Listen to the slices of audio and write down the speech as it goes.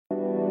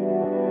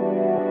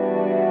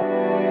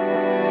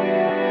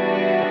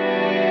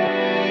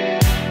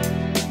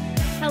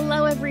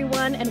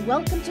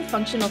Welcome to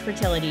Functional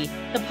Fertility,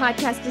 the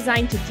podcast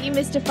designed to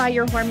demystify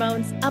your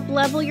hormones,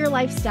 up-level your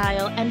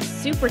lifestyle, and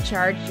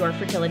supercharge your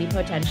fertility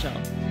potential.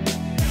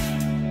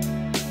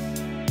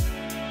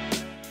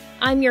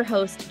 I'm your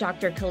host,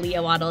 Dr.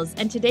 Kalea Wattles,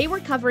 and today we're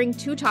covering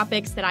two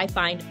topics that I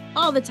find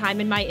all the time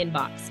in my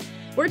inbox.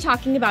 We're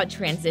talking about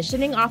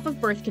transitioning off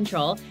of birth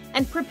control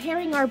and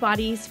preparing our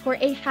bodies for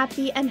a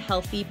happy and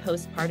healthy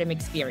postpartum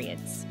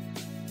experience.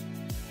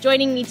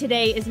 Joining me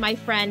today is my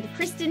friend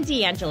Kristen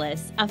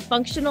DeAngelis, a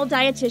functional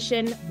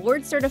dietitian,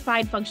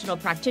 board-certified functional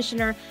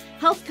practitioner,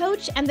 health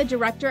coach, and the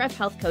director of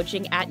health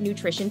coaching at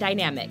Nutrition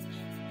Dynamic.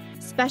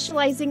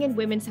 Specializing in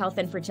women's health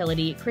and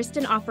fertility,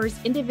 Kristen offers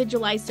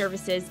individualized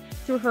services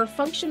through her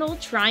functional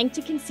Trying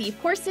to Conceive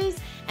courses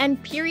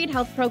and period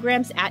health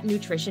programs at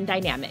Nutrition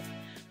Dynamic.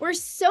 We're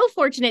so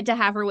fortunate to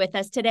have her with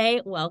us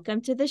today. Welcome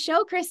to the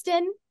show,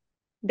 Kristen.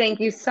 Thank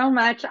you so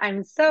much.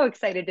 I'm so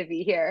excited to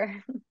be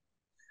here.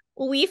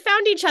 We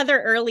found each other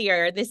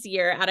earlier this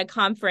year at a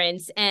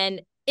conference,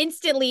 and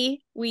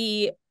instantly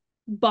we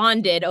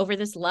bonded over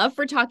this love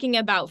for talking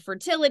about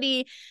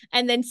fertility.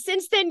 And then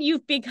since then,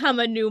 you've become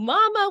a new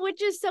mama,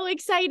 which is so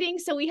exciting.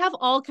 So we have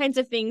all kinds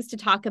of things to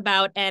talk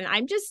about, and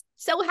I'm just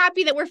so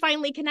happy that we're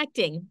finally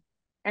connecting.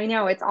 I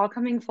know, it's all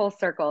coming full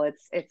circle.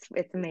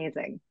 It's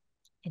amazing.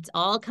 It's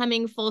all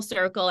coming full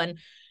circle. And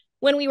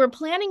when we were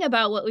planning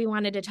about what we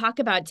wanted to talk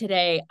about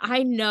today,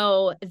 I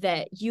know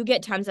that you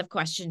get tons of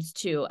questions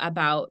too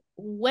about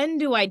when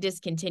do I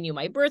discontinue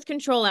my birth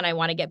control and I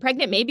want to get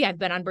pregnant? Maybe I've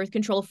been on birth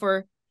control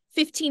for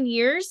 15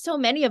 years. So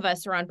many of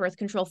us are on birth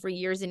control for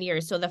years and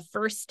years. So the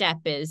first step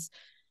is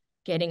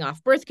getting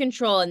off birth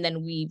control. And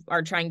then we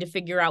are trying to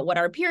figure out what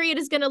our period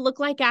is going to look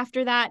like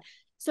after that.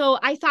 So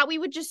I thought we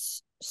would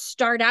just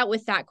start out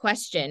with that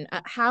question.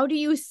 How do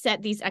you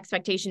set these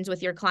expectations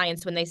with your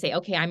clients when they say,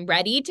 okay, I'm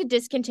ready to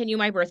discontinue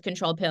my birth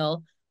control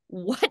pill?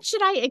 What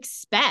should I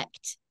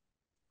expect?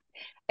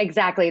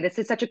 Exactly. This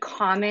is such a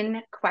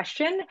common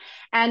question.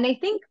 And I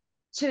think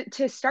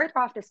to start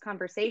off this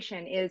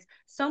conversation is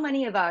so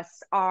many of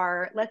us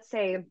are, let's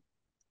say,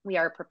 we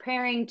are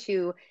preparing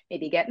to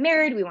maybe get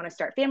married. We want to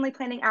start family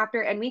planning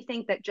after, and we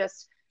think that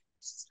just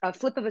a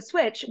flip of a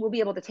switch, we'll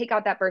be able to take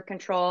out that birth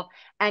control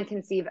and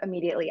conceive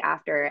immediately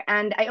after.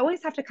 And I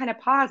always have to kind of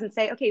pause and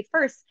say, okay,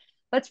 first,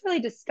 let's really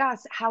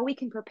discuss how we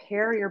can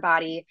prepare your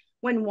body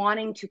when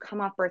wanting to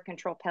come off birth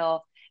control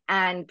pill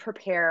and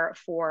prepare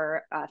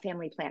for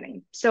family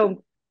planning.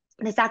 So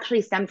this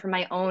actually stemmed from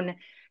my own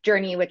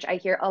journey, which I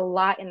hear a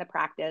lot in the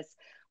practice,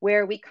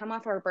 where we come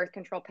off our birth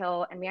control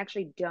pill and we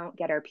actually don't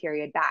get our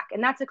period back.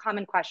 And that's a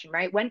common question,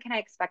 right? When can I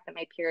expect that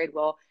my period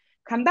will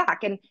come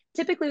back? And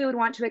typically we would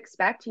want to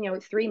expect,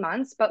 3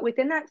 months, but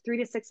within that 3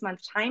 to 6 month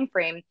time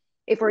frame,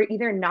 if we're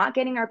either not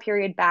getting our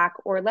period back,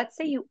 or let's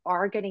say you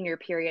are getting your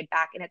period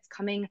back and it's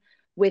coming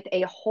with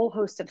a whole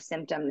host of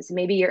symptoms,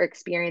 maybe you're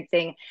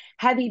experiencing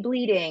heavy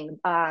bleeding,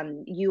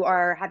 you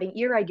are having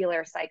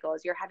irregular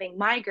cycles, you're having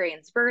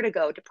migraines,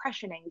 vertigo,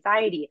 depression,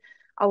 anxiety.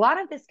 A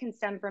lot of this can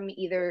stem from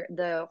either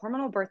the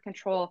hormonal birth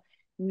control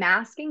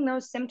masking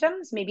those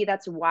symptoms. Maybe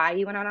that's why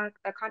you went on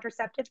a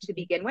contraceptive to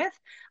begin with.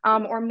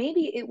 Or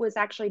maybe it was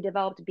actually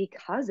developed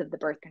because of the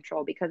birth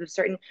control, because of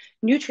certain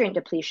nutrient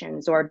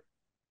depletions, or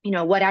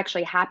what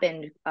actually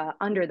happened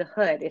under the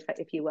hood,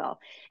 if you will.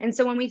 And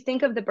so when we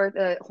think of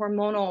the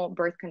hormonal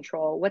birth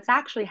control, what's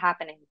actually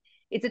happening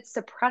is it's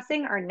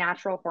suppressing our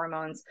natural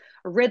hormones,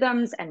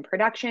 rhythms, and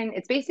production.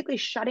 It's basically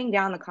shutting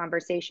down the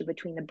conversation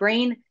between the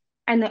brain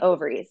and the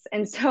ovaries.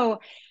 And so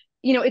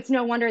it's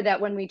no wonder that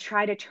when we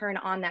try to turn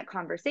on that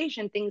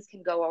conversation, things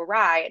can go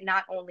awry,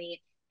 not only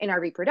in our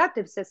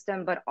reproductive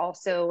system, but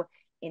also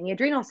in the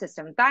adrenal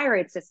system,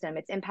 thyroid system,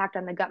 its impact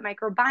on the gut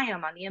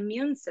microbiome, on the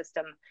immune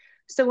system.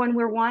 So when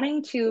we're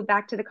wanting to,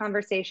 back to the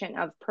conversation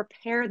of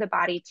prepare the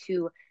body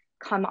to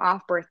come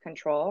off birth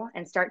control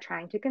and start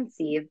trying to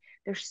conceive,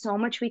 there's so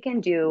much we can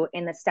do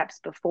in the steps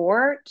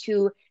before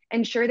to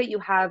ensure that you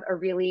have a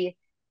really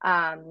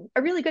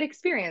good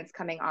experience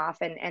coming off,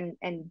 and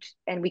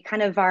we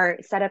kind of are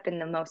set up in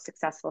the most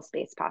successful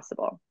space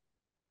possible.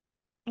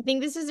 I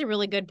think this is a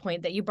really good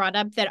point that you brought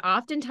up, that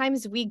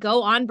oftentimes we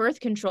go on birth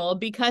control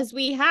because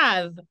we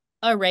have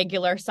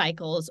irregular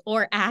cycles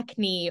or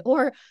acne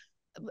or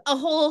a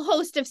whole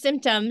host of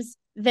symptoms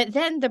that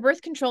then the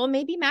birth control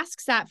maybe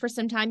masks that for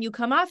some time. You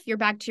come off, you're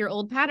back to your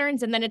old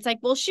patterns. And then it's like,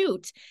 well,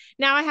 shoot,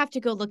 now I have to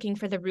go looking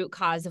for the root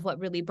cause of what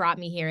really brought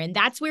me here. And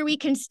that's where we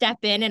can step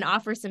in and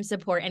offer some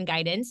support and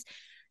guidance.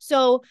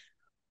 So,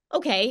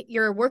 okay,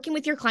 you're working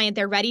with your client.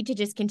 They're ready to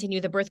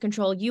discontinue the birth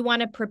control. You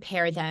want to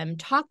prepare them.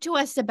 Talk to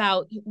us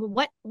about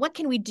what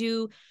can we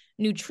do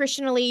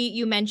nutritionally.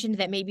 You mentioned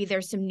that maybe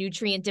there's some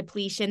nutrient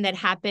depletion that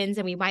happens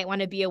and we might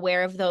want to be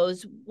aware of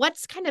those.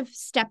 What's kind of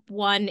step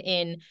one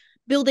in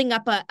building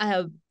up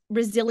a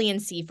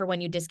resiliency for when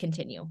you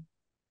discontinue?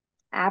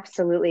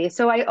 Absolutely.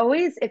 So I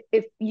always,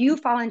 if you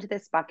fall into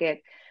this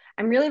bucket,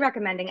 I'm really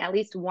recommending at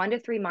least 1 to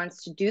 3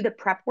 months to do the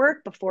prep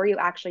work before you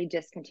actually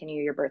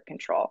discontinue your birth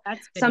control.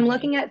 So I'm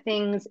looking at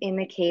things in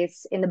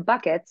the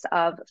buckets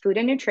of food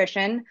and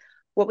nutrition,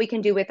 what we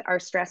can do with our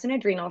stress and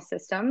adrenal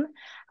system,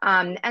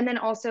 and then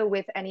also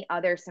with any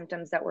other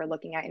symptoms that we're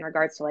looking at in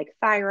regards to like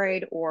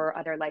thyroid or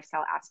other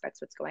lifestyle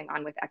aspects, what's going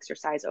on with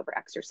exercise over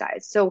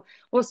exercise. So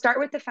we'll start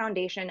with the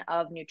foundation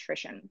of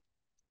nutrition.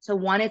 So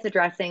one is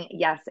addressing,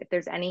 yes, if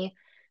there's any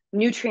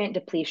nutrient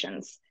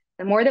depletions,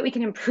 the more that we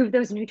can improve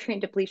those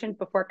nutrient depletions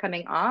before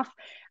coming off,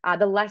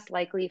 the less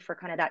likely for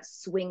kind of that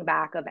swing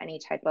back of any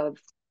type of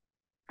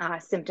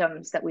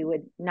symptoms that we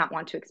would not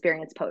want to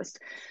experience post.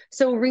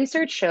 So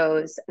research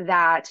shows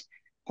that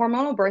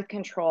hormonal birth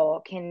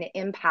control can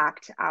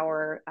impact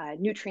our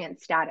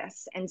nutrient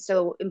status. And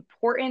so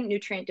important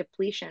nutrient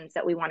depletions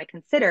that we want to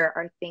consider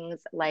are things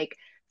like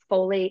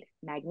folate,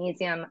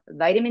 magnesium,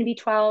 vitamin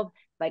B12,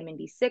 vitamin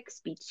B6,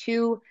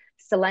 B2,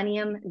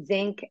 selenium,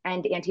 zinc,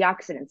 and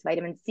antioxidants,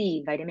 vitamin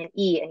C, vitamin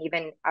E, and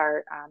even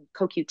our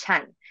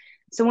CoQ10.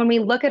 So when we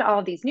look at all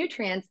of these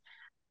nutrients,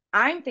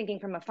 I'm thinking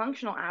from a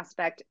functional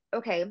aspect,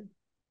 okay,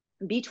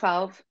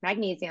 B12,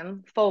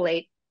 magnesium,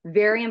 folate,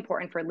 very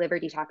important for liver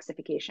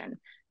detoxification.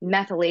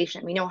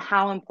 Methylation, we know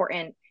how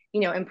important,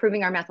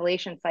 improving our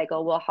methylation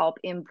cycle will help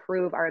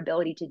improve our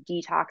ability to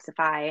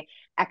detoxify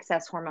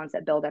excess hormones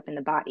that build up in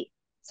the body.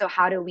 So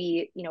how do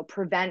we,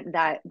 prevent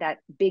that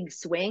big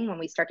swing when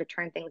we start to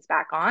turn things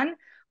back on?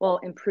 Well,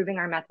 improving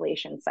our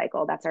methylation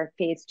cycle. That's our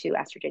phase 2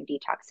 estrogen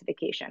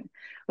detoxification.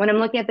 When I'm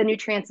looking at the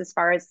nutrients as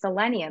far as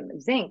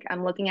selenium, zinc,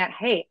 I'm looking at,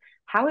 hey,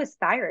 how is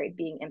thyroid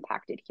being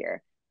impacted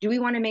here? Do we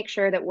want to make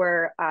sure that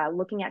we're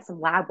looking at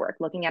some lab work,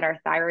 looking at our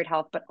thyroid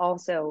health, but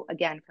also,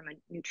 again, from a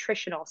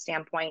nutritional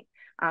standpoint,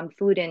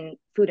 food and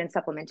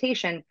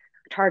supplementation,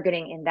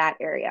 targeting in that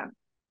area.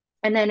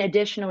 And then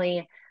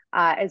additionally,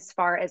 as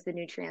far as the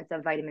nutrients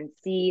of vitamin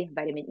C,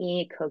 vitamin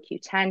E,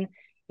 CoQ10,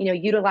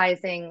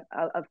 utilizing,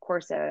 of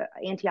course, a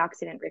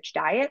antioxidant-rich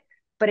diet.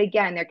 But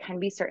again, there can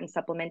be certain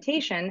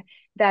supplementation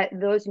that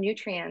those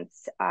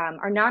nutrients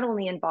are not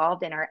only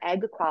involved in our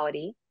egg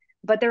quality,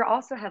 but they're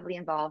also heavily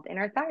involved in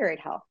our thyroid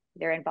health.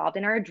 They're involved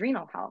in our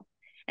adrenal health.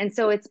 And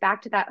so it's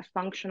back to that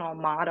functional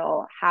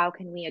model. How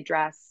can we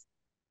address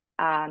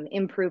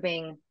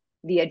improving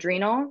the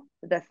adrenal,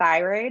 the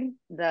thyroid,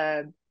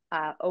 the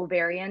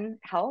ovarian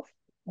health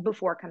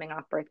before coming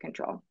off birth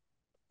control?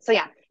 So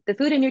yeah, the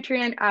food and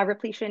nutrient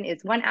repletion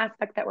is one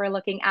aspect that we're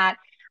looking at.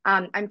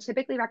 I'm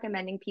typically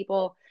recommending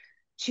people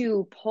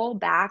to pull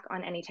back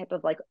on any type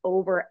of like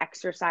over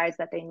exercise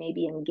that they may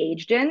be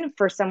engaged in.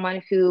 For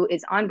someone who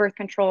is on birth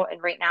control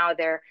and right now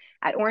they're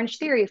at Orange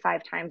Theory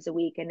 5 times a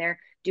week and they're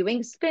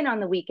doing spin on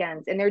the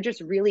weekends and they're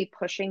just really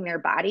pushing their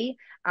body,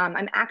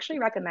 I'm actually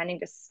recommending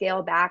to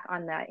scale back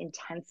on the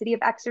intensity of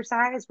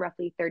exercise,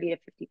 roughly 30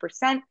 to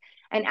 50%,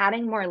 and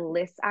adding more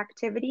LISS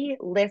activity.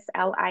 LISS,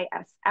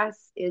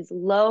 LISS, is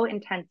low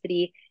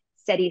intensity,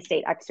 steady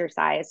state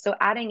exercise. So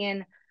adding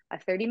in a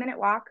 30-minute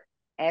walk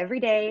every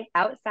day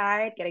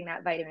outside, getting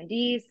that vitamin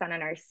D, sun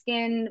on our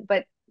skin.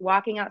 But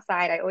walking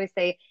outside, I always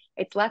say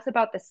it's less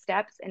about the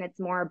steps and it's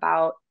more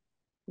about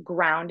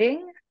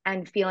grounding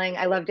and feeling.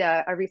 I loved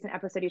a recent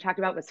episode you talked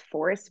about was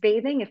forest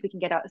bathing. If we can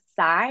get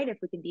outside, if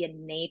we can be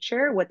in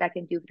nature, what that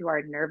can do to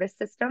our nervous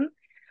system.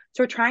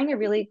 So we're trying to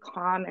really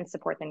calm and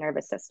support the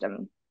nervous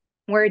system.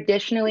 We're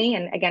additionally,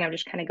 and again, I'm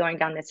just kind of going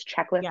down this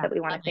checklist that we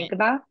want to think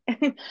about,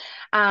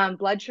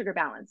 blood sugar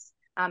balance.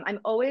 I'm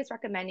always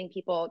recommending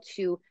people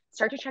to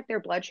start to check their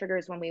blood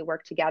sugars when we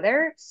work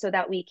together so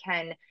that we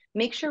can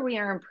make sure we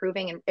are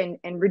improving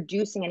and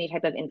reducing any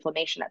type of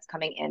inflammation that's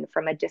coming in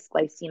from a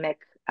dysglycemic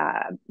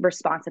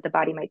response that the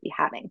body might be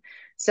having.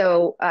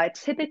 So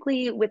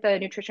typically with a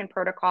nutrition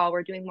protocol,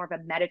 we're doing more of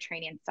a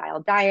Mediterranean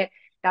style diet.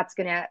 That's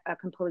going to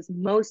compose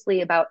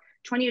mostly about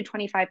 20 to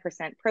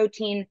 25%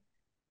 protein,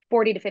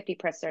 40 to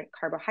 50%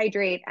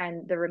 carbohydrate,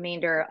 and the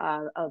remainder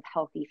of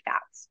healthy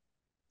fats.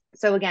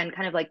 So again,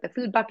 kind of like the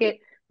food bucket,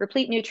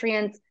 replete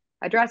nutrients,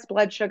 address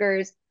blood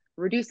sugars,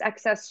 reduce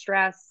excess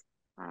stress,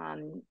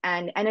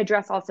 and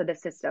address also the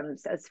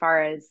systems as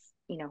far as,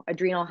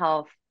 adrenal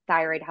health,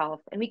 thyroid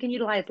health. And we can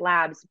utilize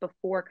labs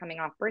before coming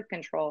off birth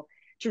control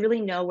to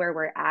really know where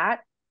we're at.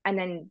 And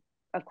then,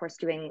 of course,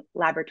 doing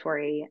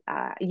laboratory,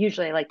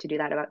 usually I like to do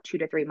that about 2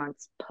 to 3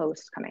 months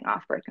post coming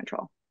off birth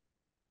control.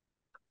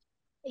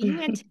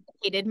 You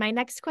anticipated my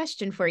next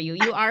question for you.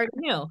 You already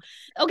knew.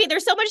 Okay,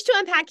 there's so much to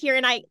unpack here.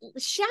 And I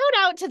shout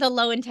out to the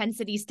low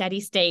intensity steady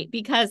state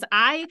because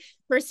I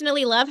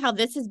personally love how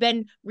this has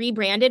been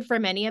rebranded for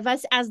many of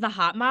us as the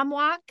hot mom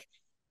walk.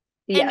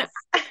 Yes.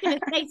 And I'm going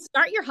to say,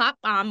 start your hot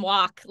mom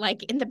walk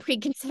like in the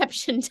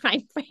preconception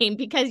time frame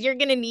because you're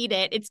going to need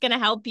it. It's going to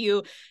help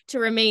you to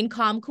remain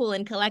calm, cool,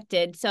 and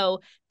collected. So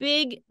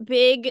big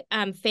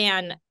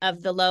fan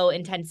of the low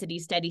intensity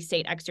steady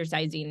state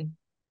exercising.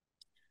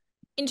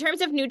 In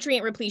terms of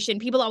nutrient repletion,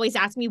 people always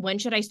ask me, when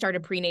should I start a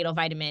prenatal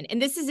vitamin? And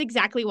this is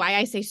exactly why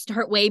I say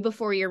start way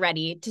before you're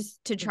ready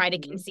to try to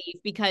conceive,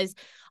 because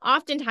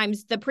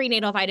oftentimes the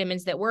prenatal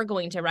vitamins that we're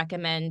going to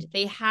recommend,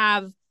 they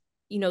have,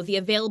 the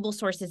available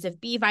sources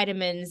of B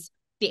vitamins,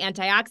 the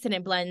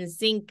antioxidant blends,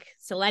 zinc,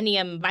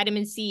 selenium,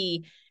 vitamin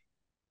C,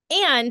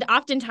 and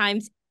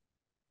oftentimes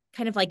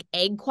kind of like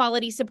egg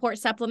quality support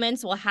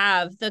supplements will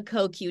have the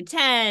CoQ10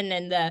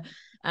 and the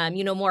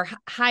more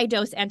high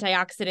dose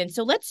antioxidants.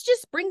 So let's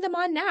just bring them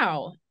on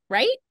now,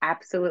 right?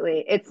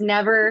 Absolutely. It's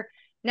never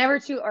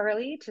too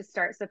early to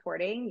start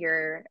supporting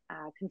your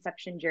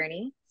conception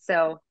journey.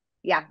 So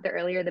yeah, the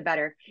earlier the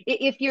better.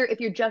 If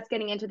you're just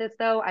getting into this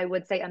though, I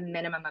would say a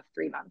minimum of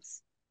 3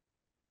 months.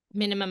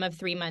 Minimum of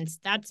 3 months.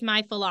 That's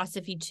my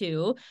philosophy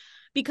too,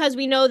 because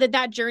we know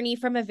that journey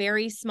from a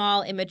very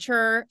small,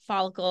 immature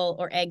follicle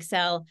or egg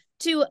cell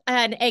to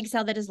an egg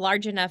cell that is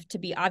large enough to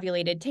be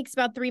ovulated takes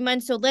about 3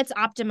 months. So let's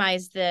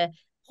optimize the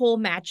whole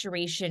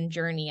maturation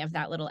journey of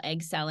that little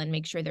egg cell and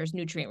make sure there's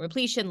nutrient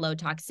repletion, low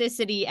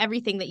toxicity,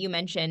 everything that you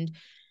mentioned.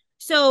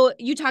 So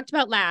you talked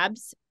about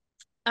labs,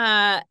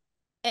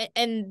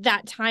 and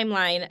that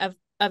timeline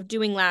of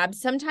doing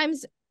labs.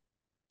 Sometimes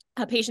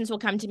patients will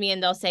come to me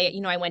and they'll say,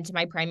 I went to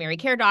my primary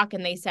care doc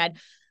and they said,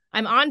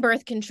 I'm on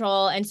birth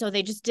control. And so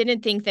they just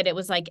didn't think that it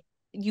was like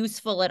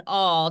useful at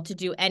all to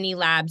do any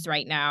labs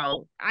right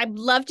now. I'd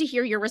love to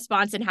hear your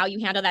response and how you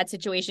handle that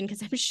situation,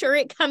 because I'm sure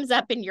it comes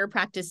up in your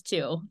practice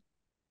too.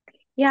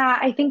 Yeah,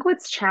 I think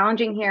what's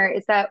challenging here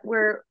is that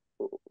we're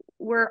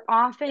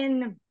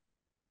often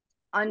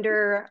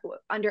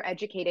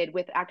undereducated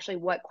with actually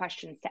what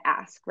questions to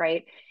ask,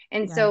 right?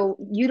 And Right. so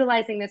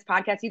utilizing this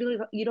podcast,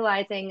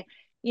 utilizing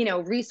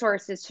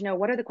resources to know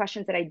what are the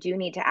questions that I do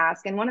need to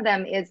ask. And one of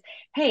them is,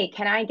 hey,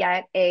 can I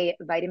get a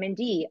vitamin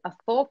D, a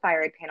full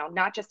thyroid panel,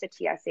 not just a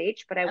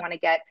TSH, but I want to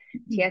get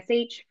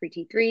TSH, free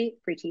T3,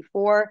 free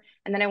T4,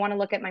 and then I want to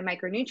look at my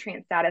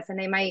micronutrient status. And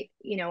they might,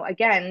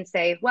 again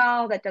say,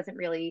 well, that doesn't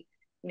really,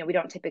 we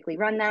don't typically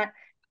run that.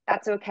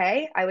 That's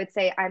okay. I would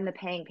say I'm the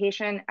paying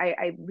patient.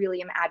 I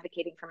really am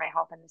advocating for my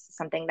health, and this is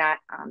something that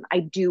I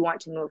do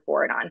want to move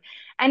forward on.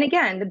 And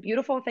again, the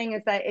beautiful thing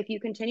is that if you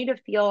continue to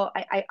feel,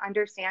 I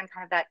understand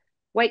kind of that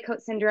white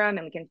coat syndrome,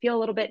 and we can feel a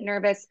little bit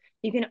nervous,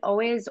 you can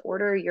always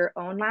order your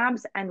own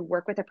labs and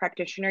work with a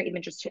practitioner,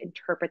 even just to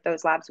interpret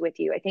those labs with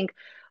you. I think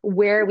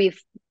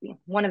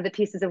one of the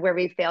pieces of where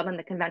we've failed in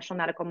the conventional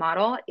medical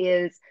model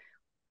is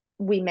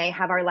we may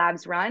have our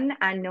labs run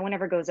and no one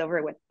ever goes over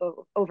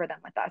them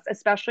with us,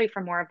 especially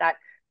for more of that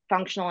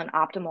functional and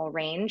optimal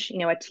range.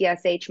 A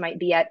TSH might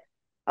be at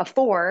a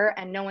 4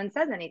 and no one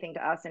says anything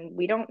to us, and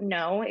we don't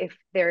know if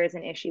there is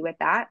an issue with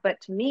that.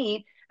 But to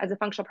me, as a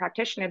functional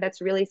practitioner,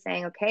 that's really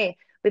saying, okay,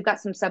 we've got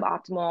some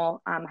suboptimal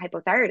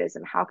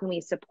hypothyroidism. How can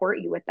we support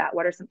you with that?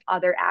 What are some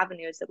other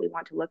avenues that we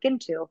want to look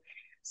into?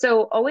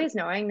 So always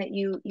knowing that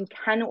you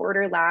can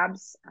order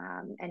labs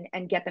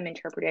and get them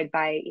interpreted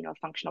by a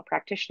functional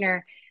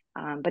practitioner.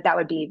 But that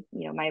would be,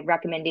 my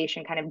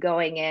recommendation, kind of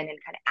going in and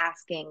kind of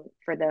asking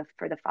for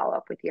the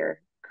follow-up with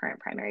your current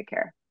primary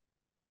care.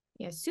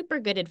 Yeah, super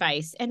good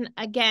advice. And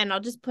again, I'll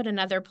just put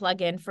another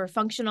plug in for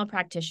functional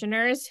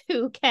practitioners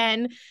who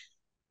can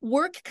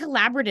work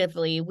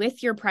collaboratively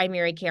with your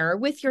primary care or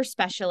with your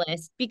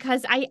specialist,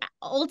 because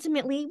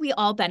ultimately we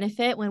all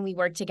benefit when we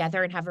work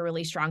together and have a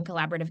really strong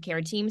collaborative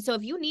care team. So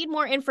if you need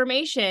more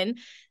information,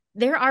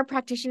 there are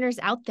practitioners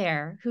out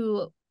there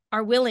who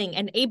are willing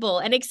and able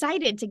and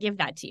excited to give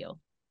that to you.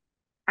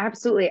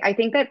 Absolutely. I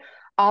think that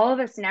all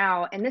of us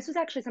now, and this was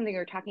actually something we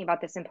were talking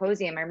about the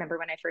symposium, I remember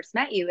when I first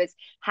met you, is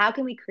how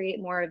can we create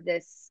more of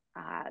this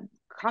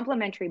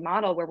complementary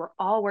model where we're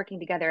all working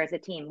together as a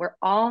team, where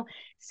all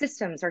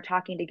systems are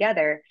talking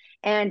together.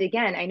 And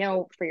again, I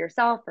know for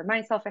yourself, for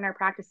myself in our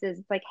practices,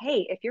 it's like,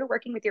 hey, if you're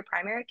working with your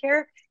primary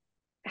care,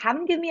 have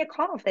them give me a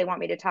call if they want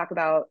me to talk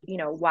about,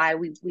 why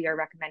we are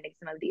recommending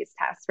some of these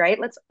tests, right?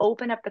 Let's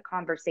open up the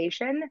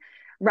conversation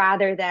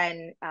rather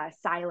than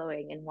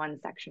siloing in one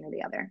section or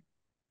the other.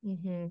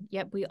 Mm-hmm.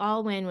 Yep, we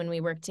all win when we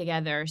work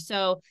together.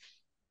 So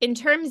in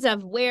terms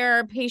of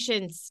where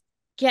patients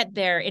get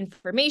their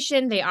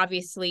information, they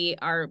obviously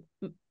are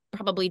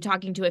probably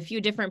talking to a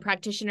few different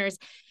practitioners.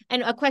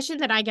 And a question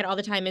that I get all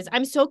the time is,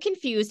 I'm so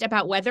confused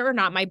about whether or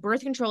not my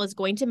birth control is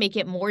going to make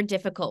it more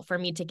difficult for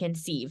me to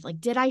conceive. Like,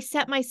 did I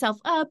set myself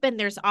up? And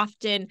there's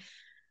often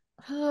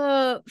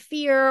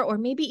fear or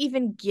maybe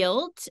even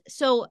guilt.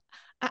 So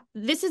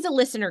this is a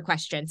listener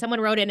question.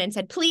 Someone wrote in and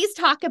said, please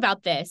talk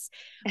about this.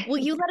 Will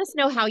you let us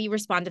know how you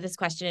respond to this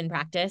question in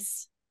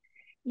practice?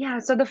 Yeah.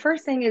 So the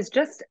first thing is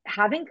just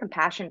having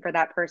compassion for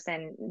that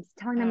person,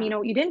 telling them,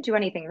 you didn't do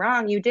anything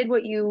wrong. You did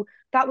what you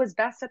thought was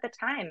best at the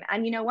time.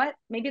 And you know what?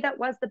 Maybe that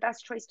was the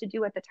best choice to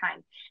do at the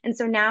time. And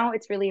so now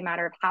it's really a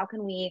matter of how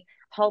can we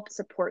help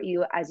support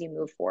you as you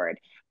move forward.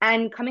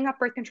 And coming off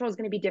birth control is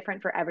going to be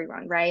different for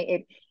everyone,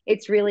 right?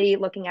 It's really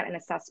looking at an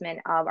assessment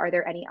of, are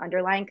there any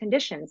underlying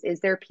conditions? Is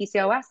there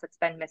PCOS that's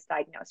been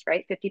misdiagnosed,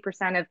 right?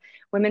 50% of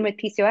women with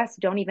PCOS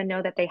don't even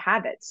know that they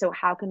have it. So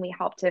how can we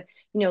help to,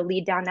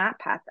 lead down that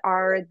path?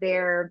 Are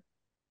there,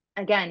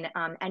 again,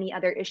 any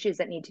other issues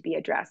that need to be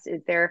addressed?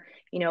 Is there,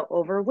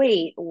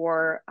 overweight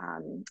or,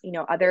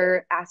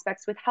 other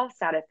aspects with health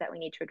status that we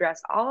need to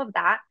address? All of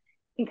that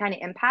can kind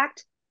of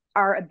impact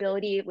our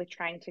ability with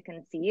trying to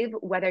conceive,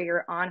 whether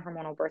you're on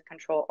hormonal birth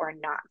control or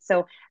not.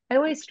 So I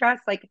always stress,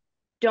 like,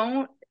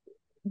 don't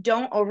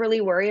overly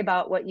worry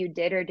about what you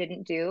did or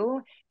didn't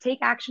do. Take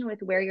action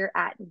with where you're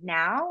at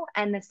now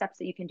and the steps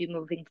that you can do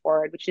moving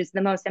forward, which is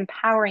the most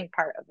empowering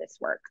part of this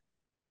work.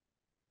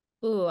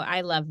 Ooh,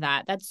 I love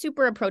that. That's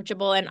super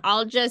approachable. And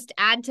I'll just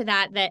add to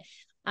that that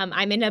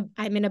I'm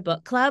in a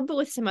book club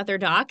with some other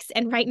docs,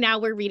 and right now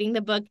we're reading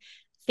the book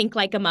Think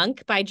Like a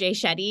Monk by Jay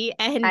Shetty.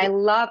 And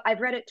I've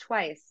read it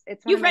twice.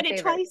 It's one of you've my read it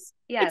favorites. twice.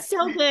 Yes, It's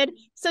so good.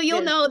 So it you'll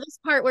is. know this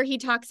part where he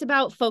talks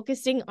about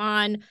focusing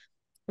on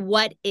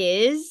what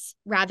is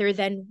rather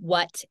than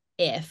what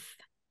if.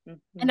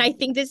 And I Mhm.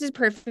 think this is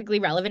perfectly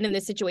relevant in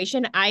this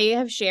situation. I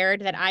have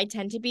shared that I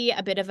tend to be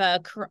a bit of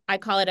I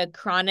call it a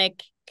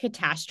chronic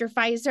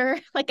catastrophizer.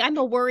 Like I'm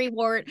a worry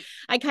wart.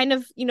 I kind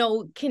of,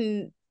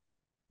 can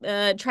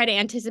try to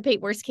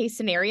anticipate worst case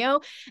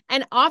scenario.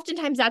 And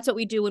oftentimes that's what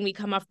we do when we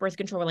come off birth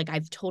control. We're like,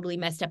 I've totally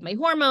messed up my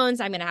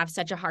hormones. I'm going to have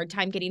such a hard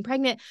time getting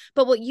pregnant.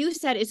 But what you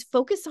said is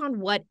focus on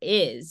what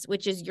is,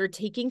 which is you're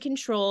taking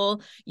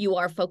control. You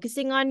are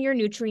focusing on your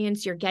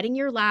nutrients. You're getting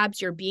your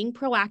labs. You're being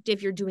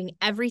proactive. You're doing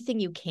everything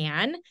you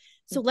can.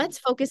 So Mhm. let's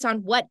focus on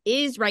what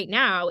is right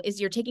now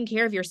is you're taking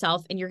care of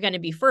yourself and you're going to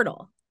be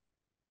fertile.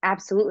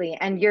 Absolutely.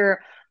 And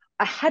you're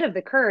ahead of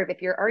the curve if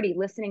you're already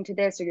listening to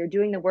this or you're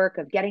doing the work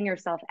of getting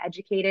yourself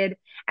educated.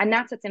 And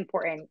that's what's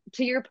important.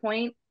 To your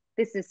point,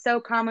 this is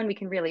so common. We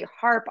can really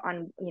harp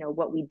on,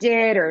 what we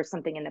did or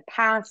something in the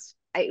past.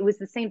 It was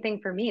the same thing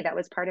for me. That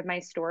was part of my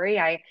story.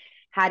 I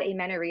had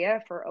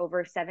amenorrhea for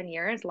over 7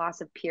 years,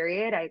 loss of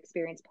period. I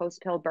experienced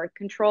post-pill birth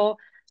control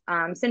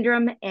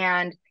syndrome.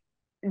 And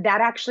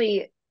that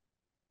actually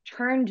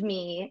turned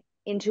me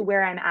into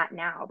where I'm at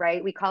now,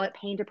 right? We call it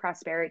pain to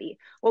prosperity.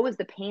 What was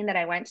the pain that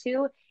I went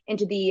to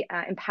into the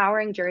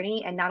empowering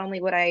journey, and not only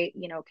what I,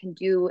 can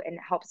do and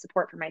help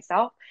support for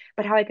myself,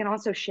 but how I can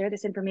also share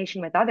this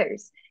information with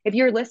others. If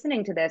you're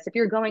listening to this, if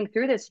you're going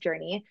through this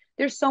journey,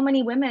 there's so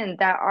many women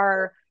that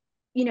are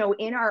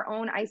in our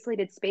own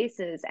isolated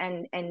spaces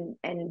and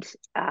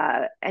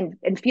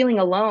feeling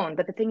alone.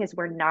 But the thing is,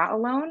 we're not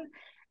alone.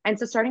 And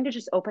so starting to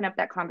just open up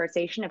that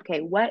conversation of, okay,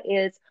 what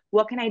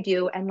can I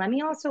do? And let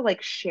me also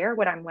like share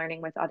what I'm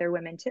learning with other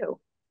women too.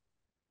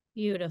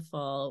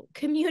 Beautiful.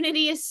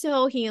 Community is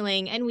so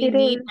healing, and we It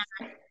need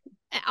is.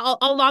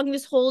 along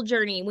this whole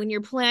journey when you're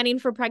planning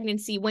for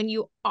pregnancy, when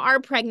you are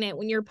pregnant,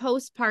 when you're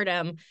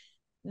postpartum.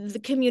 The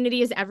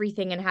community is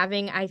everything. And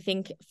having, I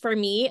think for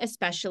me,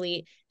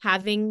 especially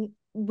having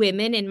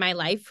women in my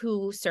life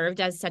who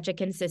served as such a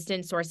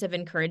consistent source of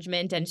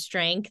encouragement and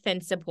strength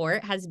and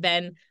support has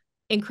been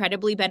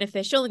incredibly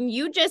beneficial. And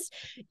you just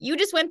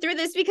went through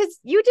this because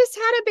you just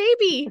had a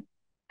baby.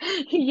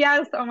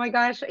 Yes. Oh my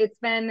gosh. It's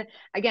been,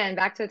 again,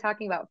 back to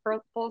talking about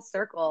full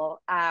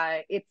circle.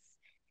 It's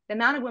the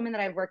amount of women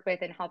that I've worked with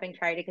and helping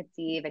try to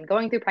conceive and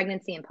going through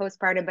pregnancy and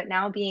postpartum, but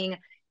now being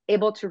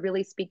able to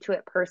really speak to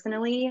it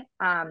personally.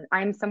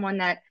 I'm someone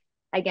that,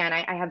 again,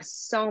 I have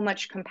so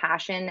much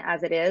compassion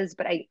as it is,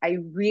 but I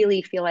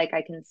really feel like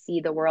I can see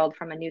the world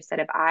from a new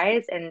set of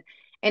eyes,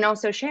 and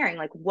also sharing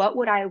like, what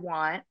would I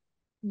want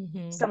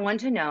Mm-hmm. someone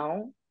to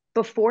know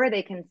before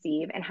they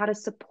conceive, and how to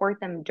support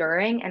them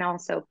during and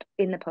also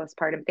in the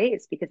postpartum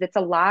phase, because it's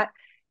a lot.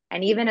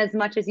 And even as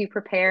much as you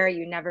prepare,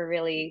 you never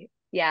really,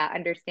 yeah,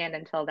 understand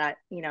until that,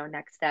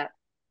 next step.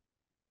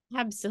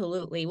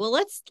 Absolutely. Well,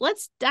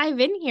 let's dive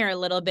in here a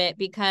little bit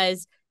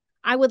because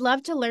I would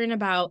love to learn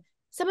about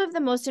some of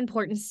the most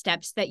important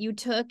steps that you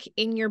took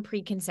in your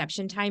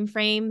preconception time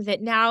frame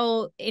that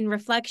now in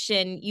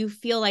reflection you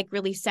feel like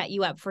really set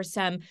you up for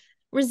some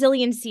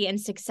resiliency and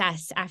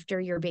success after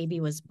your baby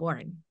was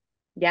born.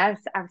 Yes,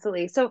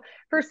 absolutely. So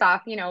first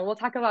off, we'll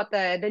talk about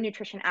the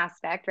nutrition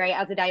aspect, right?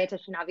 As a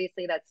dietitian,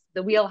 obviously that's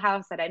the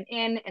wheelhouse that I'm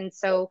in, and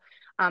so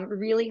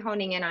really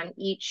honing in on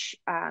each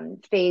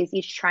phase,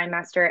 each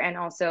trimester, and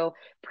also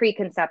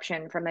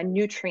preconception from a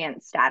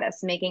nutrient status,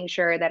 making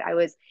sure that I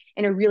was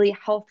in a really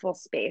healthful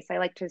space. I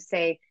like to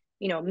say,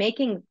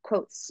 making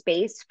quote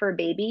space for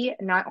baby,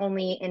 not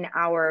only in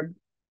our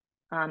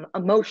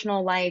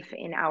emotional life,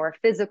 in our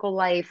physical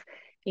life.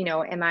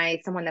 Am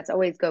I someone that's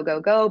always go, go,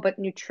 go? But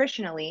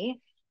nutritionally,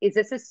 is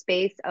this a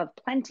space of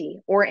plenty,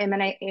 or am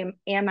I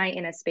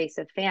in a space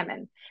of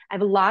famine? I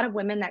have a lot of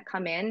women that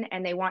come in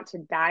and they want to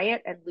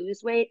diet and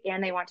lose weight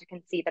and they want to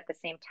conceive at the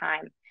same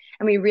time.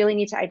 And we really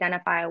need to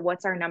identify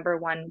what's our number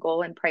one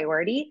goal and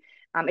priority.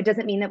 It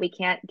doesn't mean that we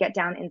can't get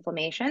down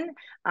inflammation,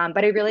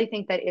 but I really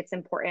think that it's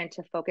important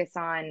to focus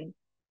on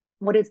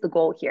what is the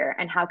goal here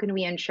and how can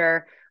we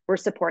ensure we're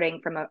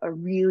supporting from a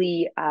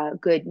really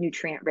good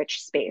nutrient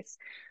rich space.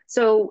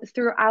 So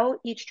throughout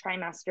each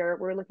trimester,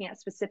 we're looking at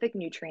specific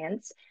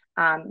nutrients.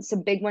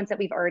 Some big ones that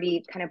we've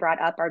already kind of brought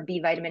up are B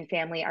vitamin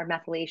family, our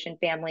methylation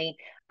family.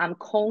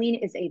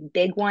 Choline is a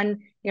big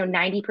one.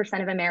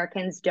 90% of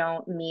Americans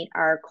don't meet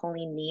our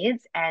choline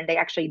needs, and they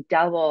actually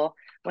double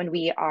when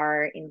we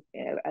are in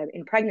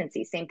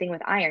pregnancy. Same thing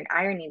with iron.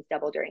 Iron needs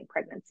double during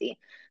pregnancy.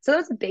 So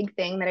that's a big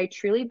thing that I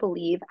truly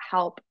believe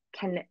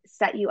can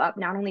set you up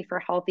not only for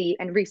healthy,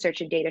 and research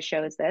and data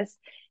shows this,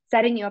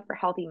 setting you up for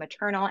healthy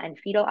maternal and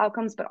fetal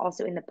outcomes, but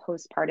also in the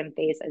postpartum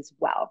phase as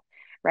well,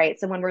 right?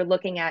 So when we're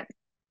looking at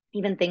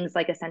even things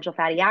like essential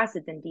fatty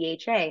acids and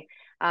DHA,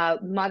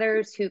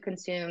 mothers who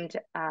consumed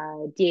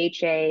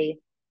DHA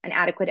an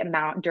adequate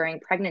amount during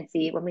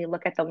pregnancy, when we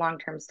look at the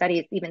long-term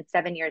studies, even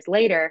 7 years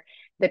later,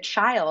 the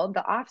child,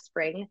 the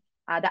offspring,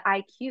 the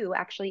IQ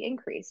actually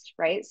increased,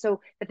 right?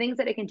 So the things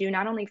that it can do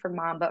not only for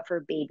mom, but for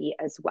baby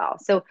as well.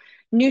 So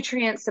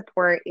nutrient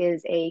support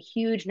is a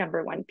huge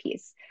number one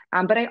piece.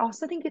 But I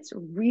also think it's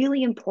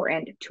really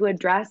important to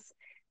address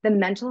the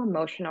mental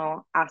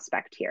emotional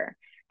aspect here.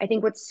 I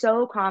think what's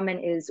so common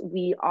is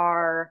we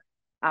are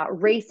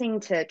racing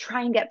to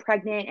try and get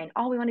pregnant, and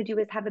all we want to do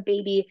is have a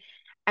baby.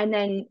 And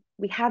then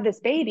we have this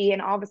baby,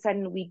 and all of a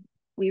sudden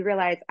we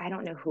realize, I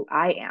don't know who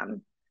I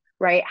am,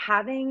 right?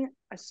 Having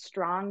a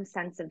strong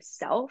sense of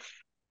self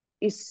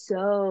is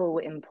so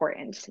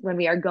important when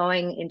we are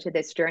going into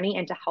this journey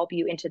and to help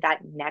you into that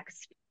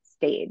next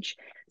stage.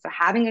 So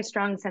having a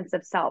strong sense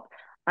of self,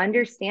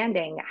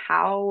 understanding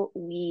how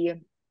we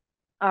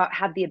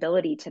have the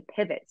ability to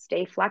pivot,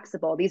 stay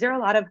flexible. These are a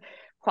lot of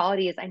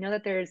qualities. I know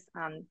that there's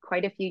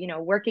quite a few,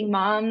 working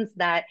moms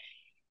that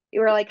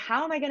you were like,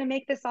 how am I going to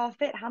make this all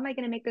fit? How am I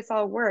going to make this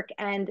all work?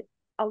 And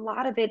a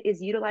lot of it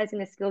is utilizing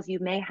the skills you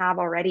may have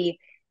already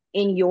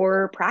in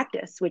your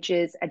practice, which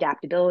is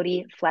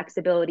adaptability,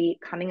 flexibility,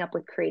 coming up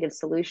with creative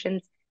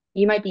solutions.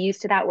 You might be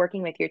used to that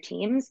working with your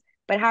teams,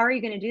 but how are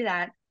you going to do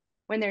that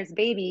when there's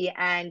baby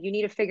and you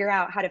need to figure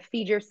out how to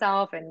feed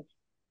yourself and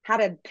how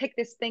to pick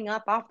this thing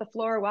up off the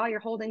floor while you're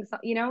holding some,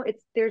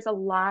 there's a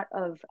lot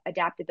of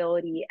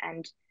adaptability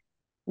and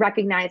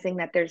recognizing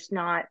that there's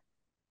not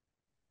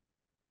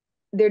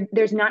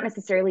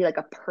necessarily like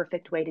a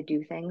perfect way to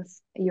do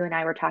things. You and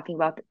I were talking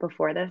about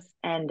before this,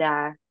 and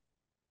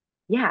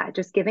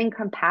just giving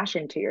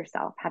compassion to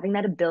yourself, having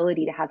that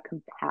ability to have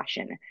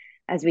compassion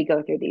as we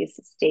go through these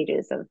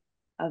stages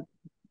of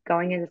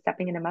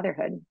stepping into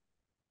motherhood.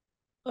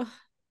 Ugh,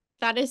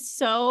 that is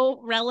so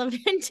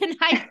relevant, and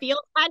I feel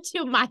that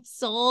to my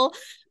soul.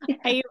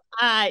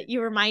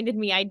 You reminded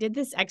me, I did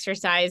this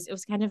exercise. It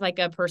was kind of like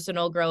a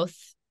personal growth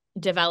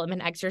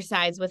development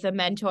exercise with a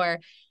mentor,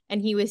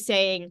 and he was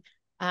saying,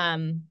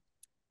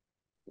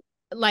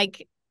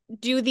 like,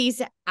 do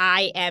these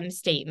I am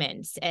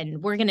statements,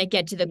 and we're going to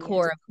get to the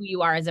core of who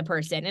you are as a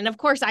person. And of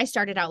course, I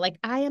started out like,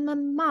 I am a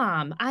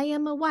mom, I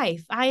am a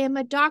wife, I am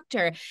a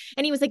doctor.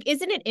 And he was like,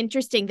 isn't it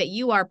interesting that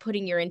you are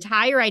putting your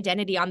entire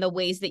identity on the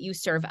ways that you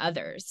serve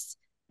others?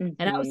 Mm-hmm.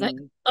 And I was like,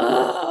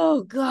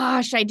 oh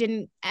gosh, I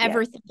didn't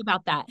ever think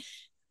about that.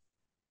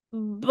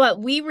 But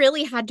we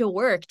really had to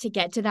work to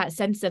get to that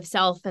sense of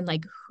self and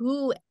like,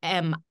 who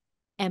am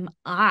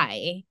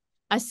I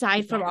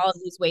aside from all of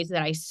these ways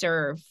that I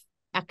serve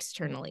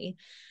externally?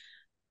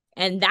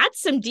 And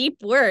that's some deep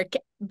work,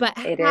 but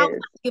how are you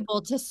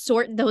able to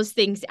sort those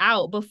things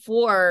out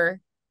before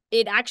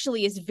it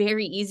actually is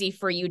very easy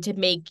for you to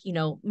make,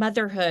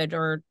 motherhood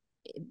or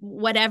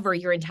whatever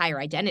your entire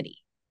identity?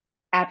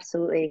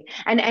 Absolutely.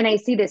 And I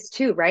see this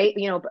too, right?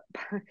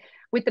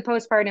 With the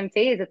postpartum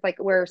phase, it's like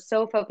we're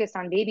so focused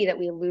on baby that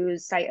we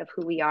lose sight of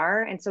who we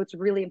are. And so it's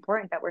really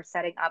important that we're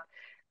setting up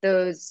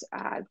those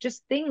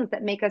just things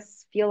that make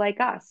us feel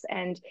like us.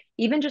 And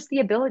even just the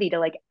ability to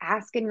like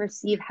ask and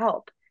receive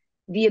help,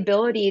 the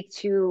ability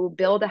to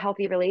build a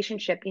healthy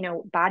relationship,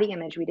 body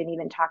image, we didn't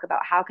even talk about.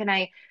 How can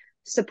I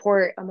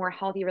support a more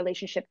healthy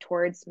relationship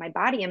towards my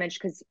body image?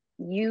 Because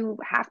you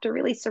have to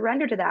really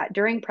surrender to that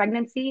during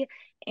pregnancy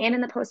and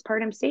in the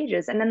postpartum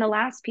stages. And then the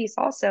last piece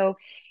also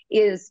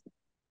is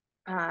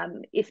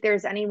if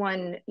there's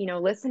anyone,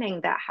 listening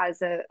that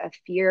has a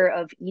fear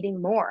of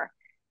eating more,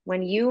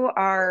 when you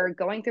are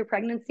going through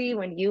pregnancy,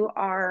 when you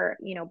are,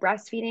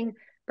 breastfeeding,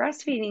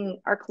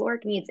 our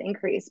caloric needs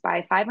increase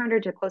by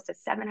 500 to close to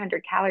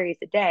 700 calories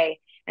a day.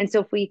 And so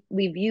if we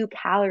view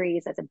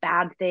calories as a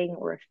bad thing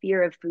or a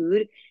fear of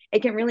food,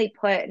 it can really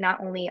put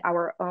not only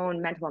our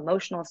own mental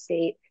emotional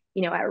state,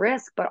 at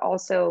risk, but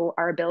also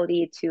our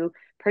ability to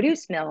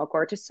produce milk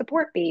or to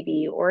support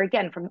baby, or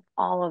again, from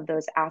all of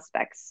those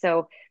aspects.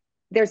 So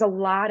there's a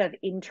lot of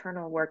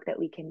internal work that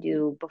we can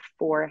do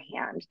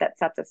beforehand that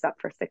sets us up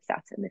for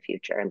success in the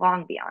future,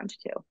 long beyond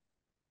too.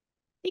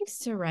 I think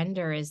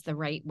surrender is the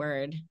right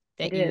word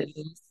that you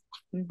use.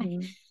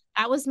 Mm-hmm.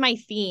 That was my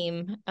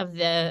theme of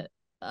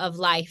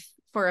life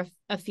for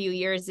a few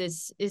years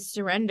is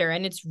surrender.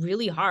 And it's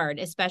really hard,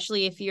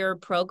 especially if you're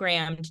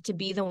programmed to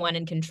be the one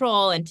in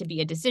control and to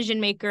be a decision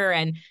maker.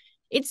 And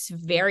it's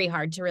very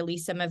hard to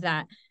release some of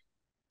that.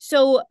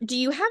 So do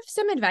you have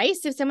some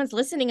advice if someone's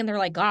listening and they're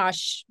like,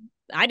 gosh,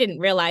 I didn't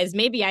realize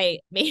maybe I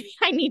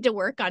need to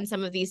work on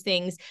some of these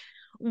things?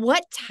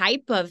 What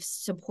type of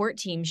support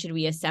team should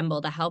we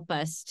assemble to help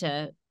us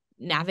to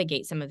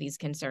navigate some of these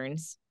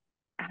concerns?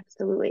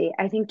 Absolutely.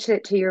 I think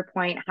to your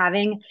point,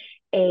 having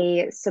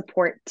a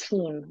support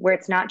team where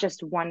it's not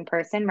just one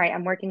person, right?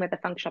 I'm working with a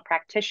functional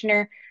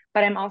practitioner,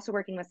 but I'm also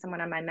working with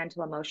someone on my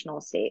mental emotional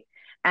state.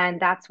 And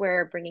that's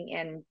where bringing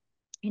in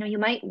you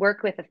might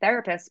work with a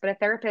therapist, but a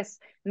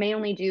therapist may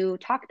only do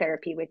talk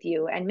therapy with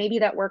you. And maybe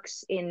that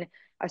works in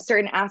a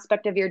certain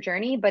aspect of your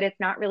journey, but it's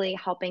not really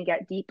helping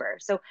get deeper.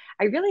 So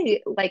I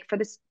really like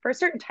for a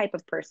certain type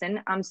of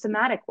person,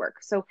 somatic work.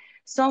 So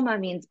soma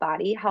means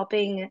body,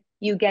 helping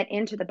you get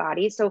into the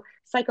body. So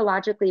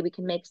psychologically, we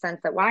can make sense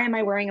that why am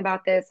I worrying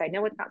about this? I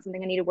know it's not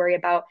something I need to worry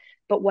about,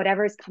 but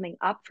whatever is coming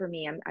up for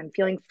me, I'm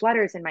feeling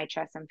flutters in my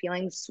chest. I'm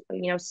feeling,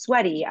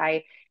 sweaty.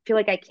 I feel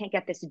like I can't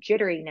get this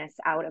jitteriness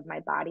out of my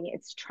body.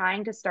 It's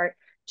trying to start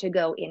to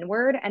go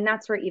inward. And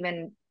that's where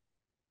even,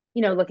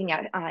 looking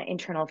at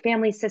internal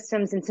family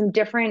systems and some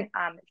different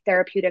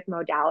therapeutic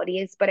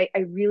modalities. But I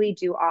really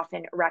do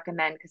often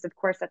recommend, because of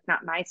course that's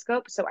not my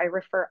scope. So I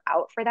refer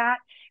out for that.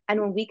 And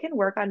when we can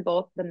work on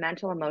both the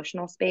mental,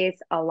 emotional space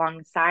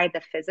alongside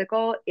the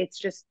physical, it's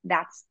just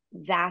that's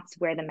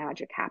where the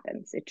magic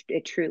happens.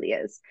 It truly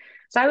is.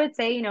 So I would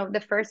say,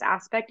 the first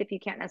aspect, if you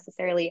can't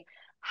necessarily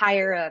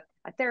hire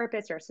a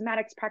therapist or a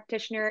somatics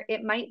practitioner,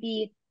 it might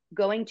be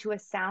going to a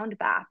sound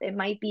bath. It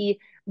might be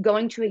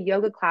going to a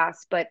yoga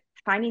class, but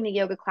finding the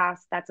yoga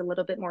class that's a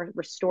little bit more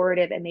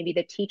restorative, and maybe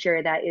the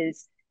teacher that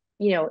is,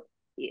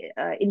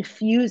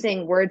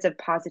 infusing words of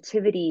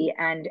positivity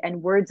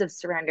and words of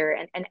surrender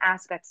and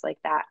aspects like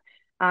that.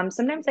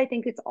 Sometimes I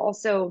think it's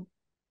also,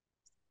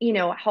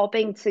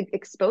 helping to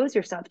expose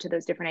yourself to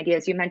those different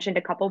ideas. You mentioned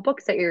a couple of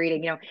books that you're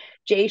reading.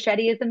 Jay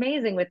Shetty is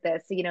amazing with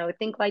this.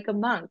 Think Like a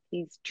Monk.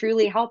 He's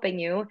truly helping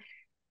you.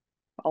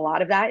 A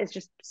lot of that is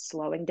just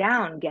slowing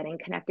down, getting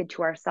connected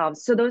to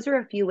ourselves. So those are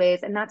a few ways.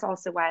 And that's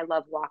also why I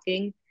love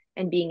walking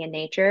and being in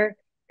nature,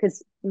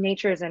 because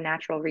nature is a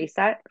natural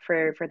reset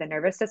for the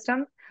nervous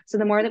system. So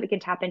the more that we can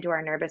tap into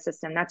our nervous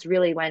system, that's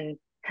really when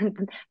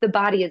the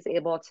body is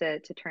able to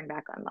turn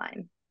back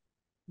online.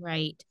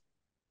 Right.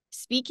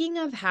 Speaking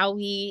of how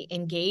we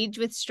engage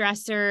with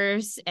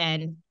stressors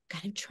and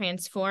kind of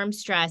transform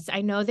stress,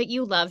 I know that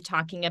you love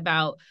talking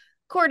about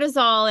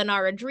cortisol and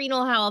our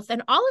adrenal health,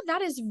 and all of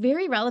that is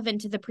very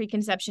relevant to the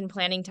preconception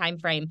planning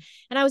timeframe.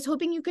 And I was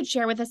hoping you could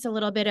share with us a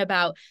little bit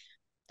about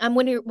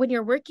when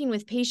you're working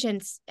with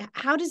patients,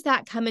 how does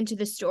that come into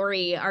the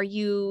story?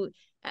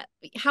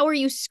 How are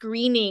you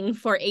screening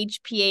for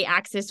HPA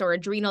axis or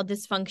adrenal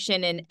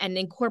dysfunction and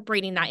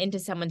incorporating that into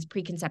someone's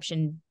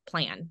preconception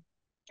plan?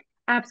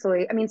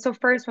 Absolutely. I mean, so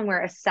first, when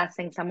we're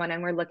assessing someone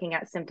and we're looking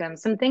at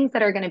symptoms, some things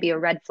that are going to be a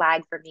red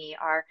flag for me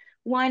are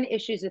one,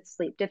 issues with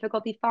sleep,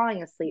 difficulty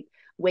falling asleep,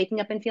 waking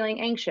up and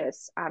feeling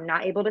anxious,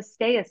 not able to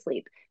stay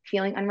asleep,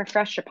 feeling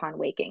unrefreshed upon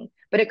waking.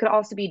 But it could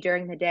also be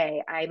during the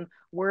day. I'm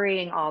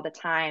worrying all the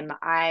time.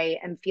 I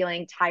am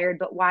feeling tired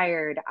but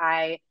wired.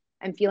 I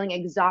am feeling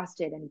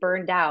exhausted and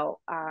burned out.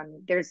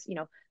 There's,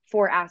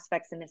 four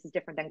aspects, and this is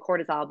different than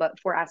cortisol, but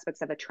four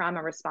aspects of a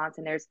trauma response.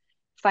 And there's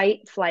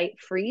fight, flight,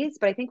 freeze.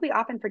 But I think we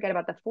often forget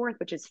about the fourth,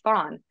 which is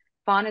fawn.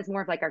 Fawn is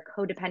more of like our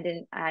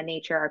codependent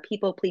nature, our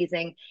people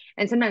pleasing.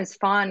 And sometimes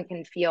fawn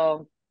can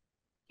feel,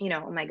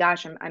 oh my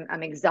gosh,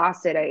 I'm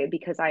exhausted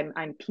because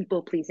I'm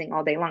people pleasing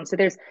all day long. So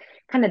there's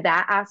kind of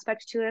that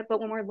aspect to it. But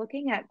when we're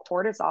looking at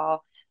cortisol,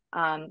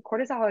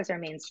 cortisol is our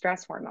main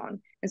stress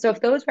hormone. And so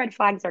if those red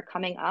flags are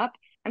coming up,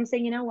 I'm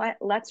saying, you know what,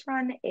 let's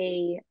run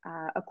a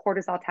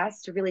cortisol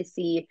test to really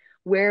see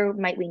where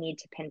might we need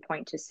to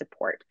pinpoint to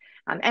support.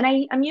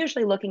 And I'm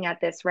usually looking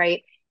at this,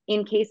 right,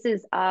 in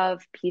cases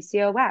of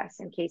PCOS,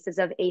 in cases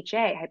of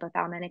HA,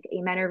 hypothalamic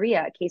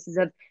amenorrhea, cases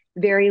of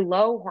very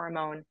low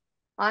hormone.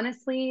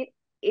 Honestly,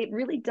 it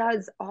really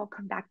does all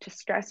come back to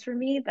stress for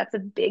me. That's a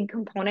big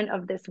component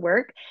of this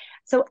work.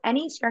 So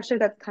any stressor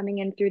that's coming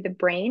in through the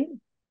brain,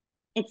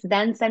 it's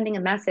then sending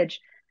a message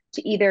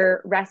to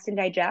either rest and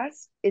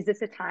digest. Is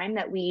this a time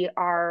that we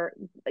are,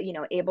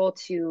 able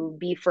to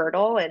be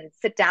fertile and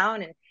sit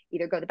down and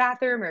either go to the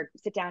bathroom or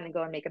sit down and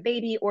go and make a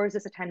baby? Or is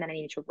this a time that I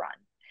need to run?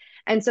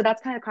 And so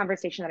that's kind of a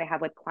conversation that I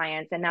have with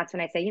clients. And that's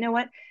when I say, you know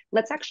what,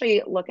 let's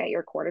actually look at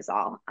your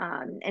cortisol.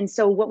 And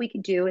so what we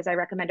could do is I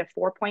recommend a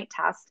 4-point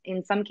test,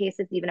 in some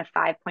cases, even a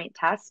 5-point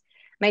test.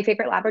 My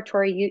favorite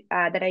laboratory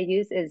that I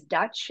use is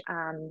Dutch.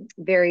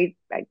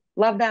 I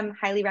love them,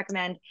 highly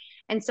recommend.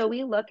 And so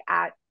we look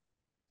at,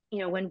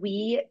 when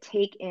we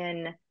take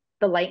in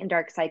the light and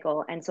dark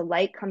cycle, and so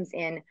light comes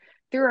in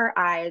through our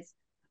eyes,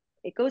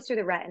 it goes through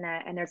the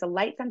retina, and there's a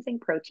light sensing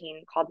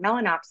protein called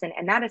melanopsin,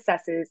 and that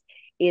assesses,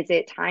 is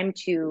it time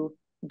to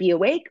be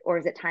awake or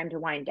is it time to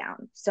wind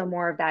down? So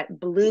more of that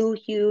blue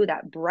hue,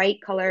 that bright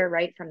color,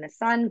 right, from the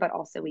sun, but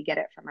also we get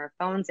it from our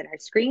phones and our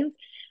screens.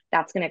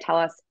 That's going to tell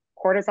us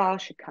cortisol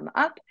should come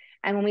up.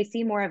 And when we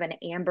see more of an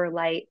amber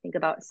light, think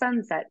about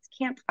sunsets,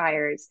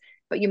 campfires,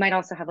 but you might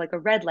also have like a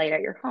red light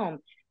at your home.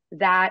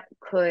 That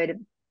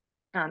could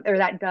or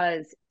that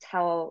does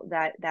tell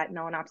that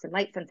melanopsin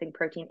light sensing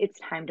protein, it's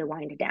time to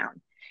wind down.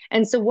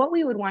 And so what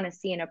we would want to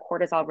see in a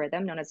cortisol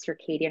rhythm, known as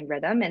circadian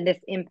rhythm, and this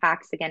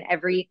impacts, again,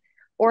 every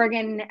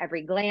organ,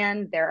 every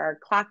gland. There are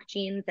clock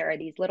genes. There are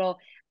these little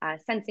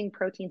sensing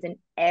proteins in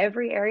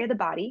every area of the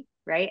body,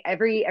 right?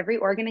 Every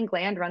organ and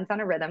gland runs on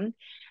a rhythm.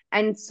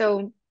 And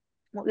so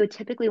what we would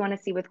typically want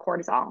to see with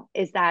cortisol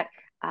is that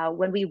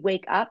when we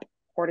wake up,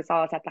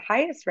 cortisol is at the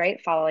highest, right,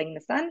 following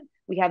the sun.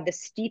 We have the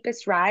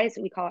steepest rise.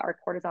 We call it our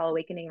cortisol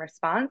awakening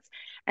response.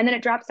 And then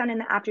it drops down in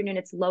the afternoon.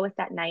 It's lowest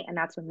at night. And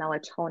that's when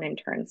melatonin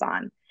turns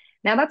on.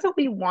 Now, that's what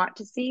we want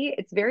to see.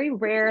 It's very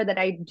rare that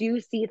I do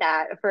see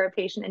that for a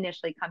patient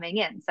initially coming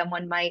in.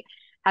 Someone might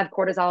have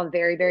cortisol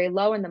very, very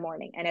low in the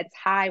morning and it's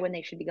high when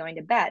they should be going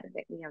to bed.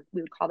 We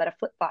would call that a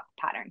flip-flop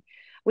pattern.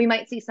 We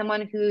might see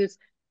someone who's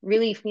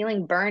really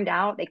feeling burned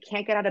out. They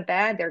can't get out of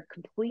bed. They're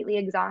completely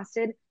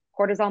exhausted.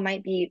 Cortisol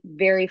might be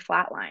very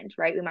flatlined,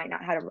 right? We might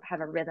not have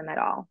a rhythm at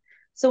all.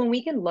 So when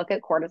we can look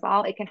at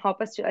cortisol, it can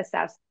help us to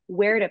assess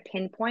where to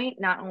pinpoint,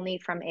 not only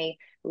from a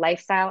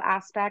lifestyle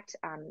aspect,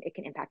 it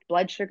can impact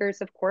blood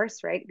sugars, of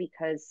course, right?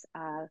 Because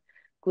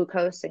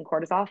glucose and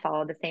cortisol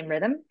follow the same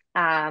rhythm.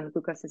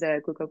 Cortisol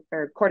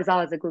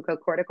is a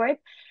glucocorticoid.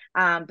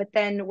 But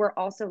then we're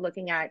also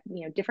looking at,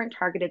 different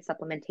targeted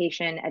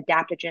supplementation,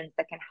 adaptogens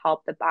that can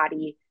help the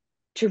body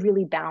to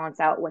really balance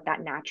out what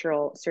that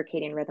natural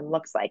circadian rhythm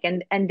looks like.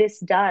 And this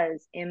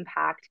does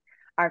impact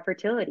our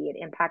fertility. It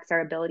impacts our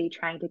ability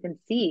trying to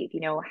conceive,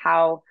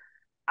 how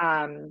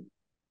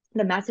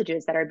the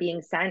messages that are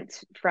being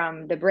sent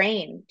from the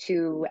brain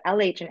to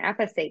LH and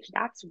FSH,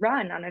 that's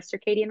run on a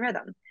circadian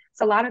rhythm.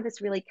 So a lot of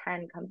this really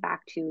can come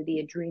back to the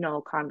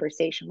adrenal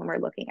conversation when we're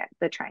looking at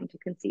the trying to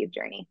conceive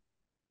journey.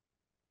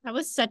 That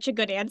was such a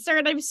good answer.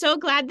 And I'm so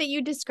glad that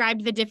you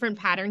described the different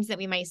patterns that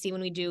we might see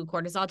when we do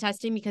cortisol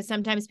testing, because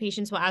sometimes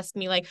patients will ask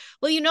me like,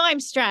 well, I'm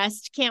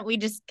stressed. Can't we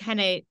just kind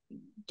of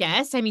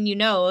guess? I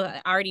mean,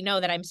 I already know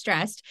that I'm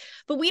stressed,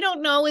 but we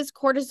don't know, is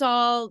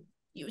cortisol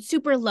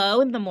super low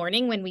in the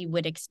morning when we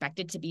would expect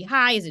it to be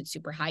high? Is it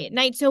super high at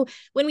night? So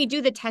when we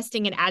do the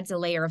testing, it adds a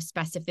layer of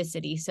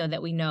specificity so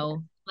that we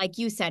know, like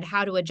you said,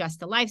 how to adjust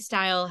the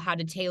lifestyle, how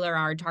to tailor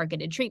our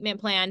targeted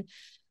treatment plan.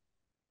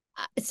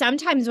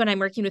 Sometimes when I'm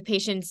working with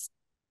patients,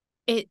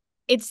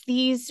 it's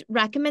these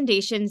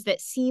recommendations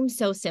that seem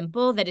so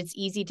simple that it's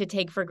easy to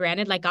take for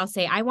granted. Like I'll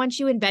say, I want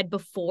you in bed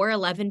before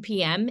 11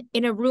 p.m.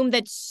 in a room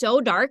that's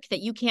so dark that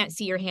you can't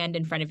see your hand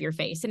in front of your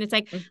face. And it's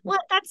like,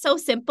 what? That's so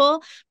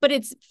simple. But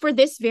it's for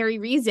this very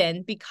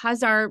reason,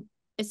 because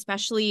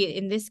especially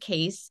in this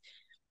case,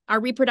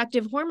 our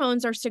reproductive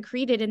hormones are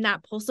secreted in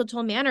that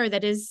pulsatile manner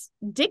that is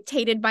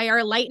dictated by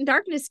our light and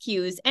darkness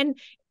cues. And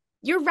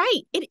you're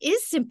right. It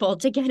is simple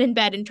to get in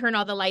bed and turn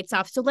all the lights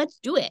off. So let's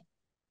do it.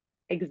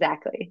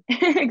 Exactly.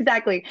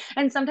 Exactly.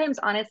 And sometimes,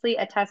 honestly,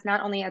 a test,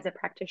 not only as a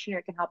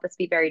practitioner, can help us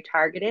be very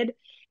targeted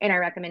in our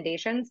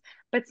recommendations,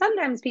 but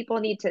sometimes people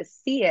need to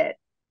see it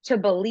to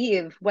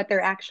believe what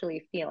they're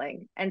actually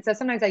feeling. And so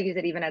sometimes I use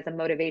it even as a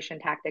motivation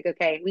tactic.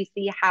 Okay, we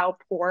see how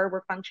poor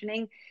we're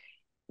functioning.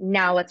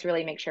 Now let's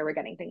really make sure we're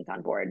getting things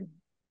on board.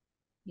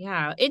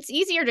 Yeah, it's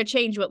easier to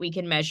change what we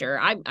can measure.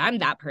 I'm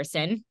that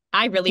person.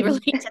 I really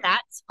relate to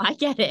that. So I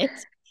get it.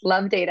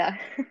 Love data.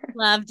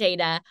 Love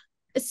data.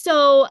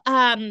 So,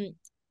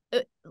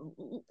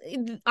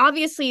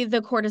 obviously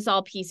the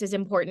cortisol piece is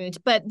important,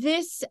 but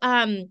this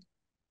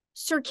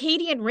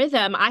circadian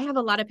rhythm, I have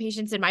a lot of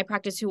patients in my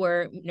practice who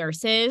are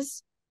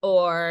nurses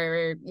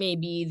or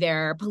maybe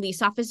they're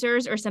police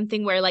officers or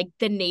something, where like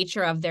the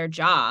nature of their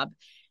job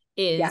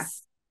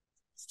is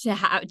to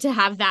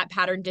have that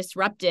pattern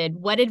disrupted.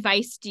 What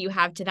advice do you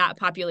have to that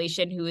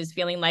population who is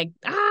feeling like,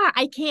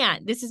 I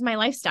can't, this is my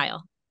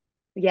lifestyle?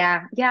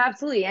 Yeah,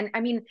 absolutely. And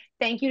I mean,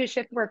 thank you to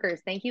shift workers.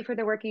 Thank you for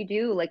the work you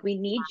do. Like, we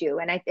need you.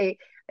 And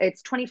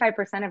it's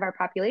 25% of our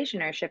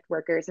population are shift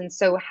workers. And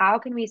so how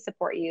can we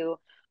support you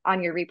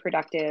on your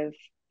reproductive,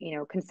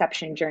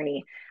 conception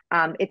journey?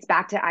 It's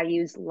back to, I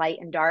use light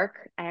and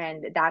dark,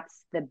 and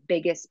that's the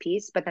biggest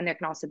piece. But then there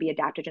can also be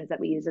adaptogens that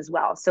we use as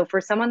well. So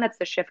for someone that's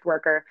the shift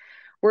worker,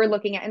 we're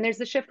looking at, and there's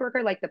the shift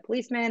worker, like the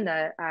policeman,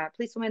 the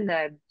policewoman,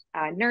 the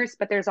nurse,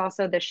 but there's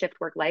also the shift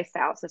work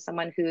lifestyle. So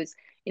someone who's,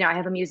 I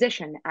have a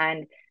musician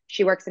and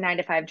she works a 9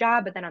 to 5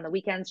 job, but then on the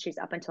weekends, she's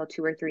up until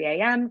 2 or 3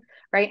 a.m.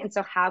 Right. And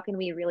so how can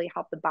we really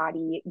help the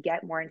body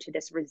get more into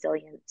this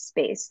resilient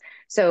space?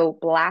 So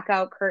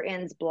blackout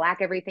curtains, black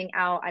everything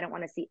out. I don't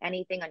want to see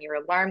anything on your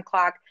alarm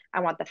clock.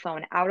 I want the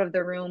phone out of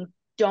the room.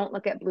 Don't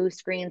look at blue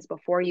screens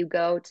before you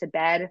go to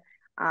bed.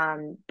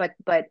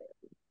 But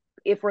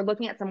if we're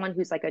looking at someone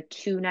who's like a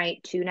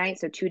 2-night,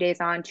 so 2 days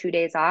on, 2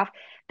 days off,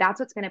 that's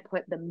what's going to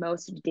put the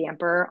most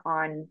damper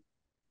on,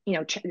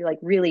 like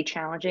really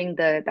challenging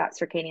that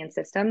circadian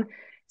system.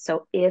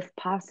 So if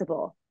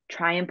possible,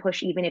 try and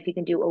push, even if you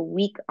can do a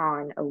week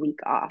on, a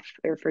week off,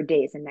 or for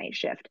days and night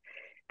shift.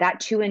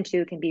 That 2 and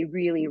 2 can be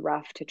really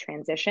rough to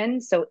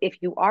transition. So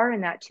if you are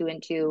in that 2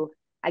 and 2,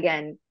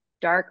 again,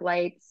 dark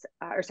lights,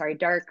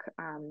 dark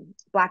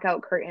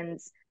blackout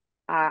curtains.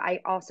 I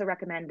also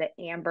recommend the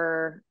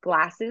amber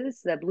glasses,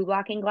 the blue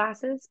blocking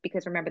glasses,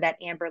 because remember that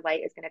amber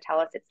light is going to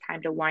tell us it's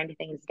time to wind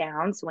things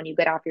down. So when you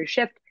get off your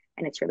shift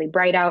and it's really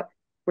bright out,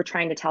 we're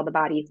trying to tell the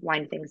body,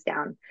 wind things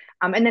down.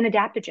 And then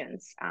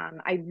adaptogens.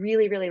 I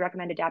really, really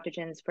recommend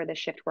adaptogens for the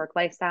shift work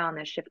lifestyle and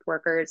the shift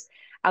workers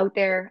out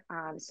there.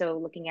 So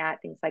looking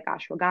at things like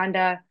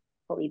ashwagandha,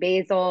 holy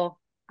basil,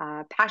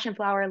 passion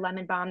flower,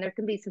 lemon balm. There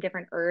can be some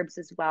different herbs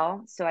as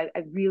well. So I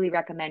really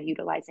recommend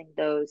utilizing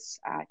those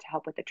to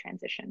help with the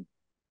transition.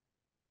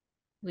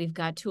 We've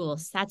got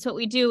tools. That's what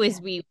we do is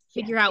Yes, we yes.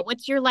 figure out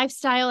what's your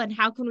lifestyle and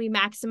how can we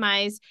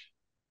maximize,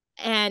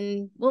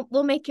 and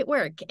we'll make it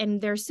work. And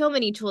there's so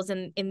many tools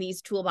in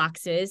these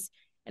toolboxes.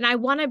 And I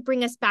want to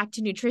bring us back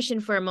to nutrition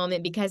for a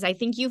moment because I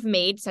think you've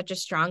made such a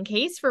strong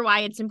case for why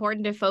it's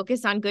important to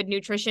focus on good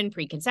nutrition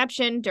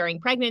preconception, during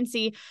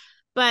pregnancy.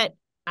 But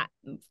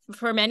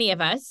for many of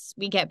us,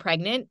 we get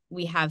pregnant,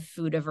 we have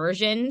food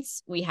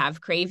aversions, we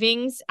have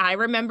cravings. I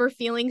remember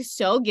feeling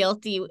so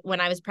guilty when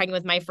I was pregnant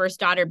with my first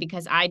daughter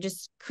because I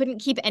just couldn't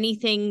keep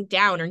anything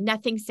down or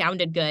nothing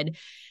sounded good.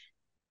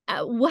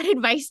 What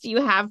advice do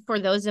you have for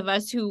those of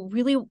us who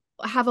really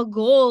have a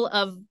goal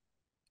of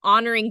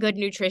honoring good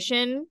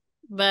nutrition,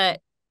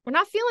 but we're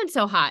not feeling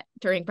so hot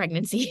during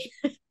pregnancy?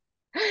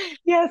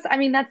 Yes, I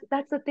mean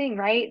that's the thing,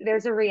 right?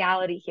 There's a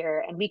reality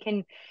here, and we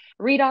can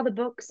read all the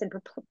books and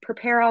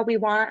prepare all we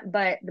want,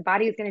 but the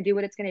body is going to do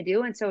what it's going to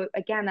do. And so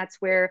again, that's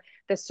where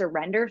the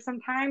surrender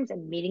sometimes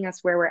and meeting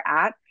us where we're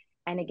at.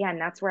 And again,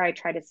 that's where I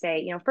try to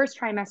say, first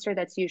trimester,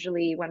 that's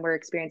usually when we're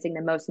experiencing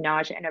the most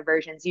nausea and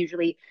aversions.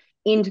 Usually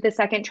into the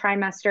second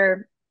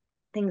trimester,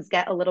 things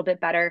get a little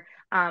bit better.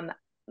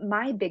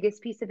 My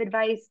biggest piece of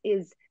advice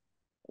is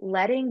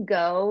letting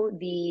go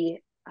the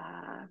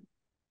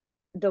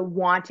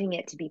wanting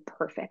it to be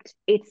perfect.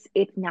 It's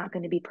not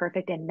going to be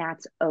perfect, and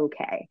that's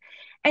okay.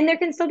 And there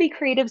can still be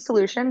creative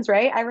solutions,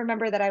 right? I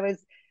remember that I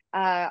was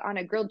on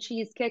a grilled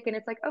cheese kick, and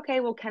it's like, okay,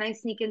 well, can I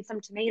sneak in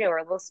some tomato or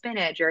a little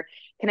spinach, or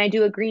can I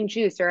do a green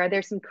juice, or are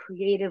there some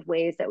creative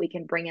ways that we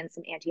can bring in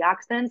some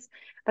antioxidants?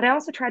 But I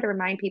also try to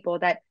remind people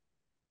that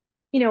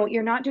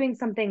you're not doing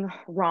something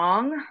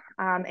wrong,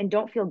 and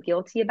don't feel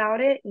guilty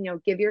about it.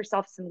 Give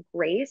yourself some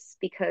grace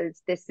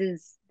because this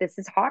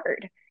is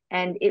hard,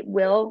 and it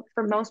will,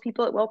 for most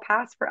people, it will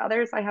pass. For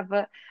others, I have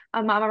a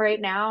mama right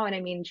now, and I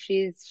mean,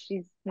 she's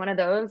one of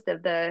those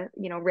of the,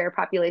 rare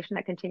population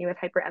that continue with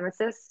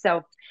hyperemesis.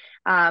 So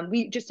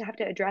we just have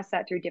to address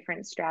that through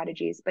different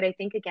strategies. But I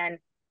think, again,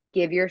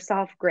 give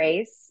yourself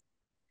grace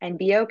and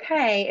be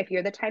okay if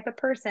you're the type of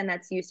person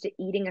that's used to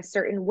eating a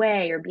certain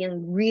way or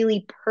being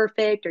really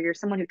perfect, or you're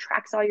someone who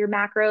tracks all your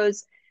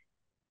macros.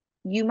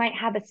 You might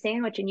have a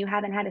sandwich and you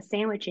haven't had a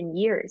sandwich in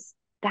years.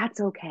 That's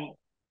okay.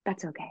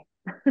 That's okay.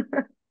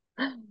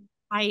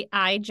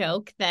 I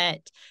joke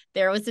that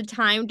there was a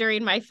time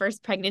during my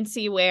first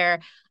pregnancy where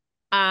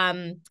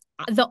um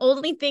the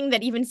only thing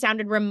that even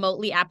sounded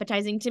remotely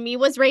appetizing to me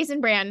was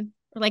Raisin Bran,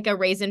 like a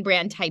Raisin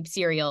Bran type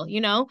cereal,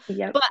 Yep.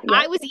 But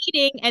I Yep. was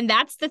eating, and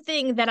that's the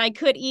thing that I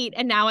could eat.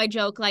 And now I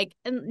joke, like,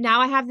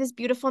 now I have this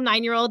beautiful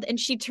 9-year-old, and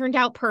she turned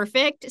out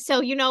perfect.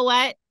 So you know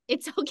what?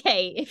 It's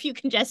okay if you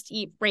can just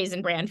eat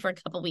Raisin Bran for a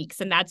couple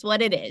weeks, and that's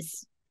what it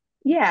is.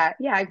 Yeah,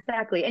 yeah,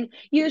 exactly. And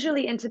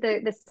usually into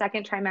the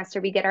second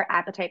trimester, we get our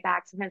appetite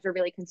back. Sometimes we're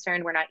really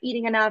concerned we're not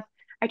eating enough.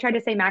 I try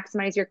to say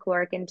maximize your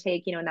caloric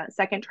intake, in that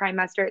second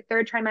trimester.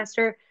 Third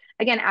trimester,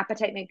 again,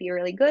 appetite might be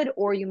really good,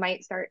 or you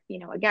might start,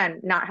 again,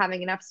 not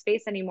having enough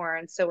space anymore.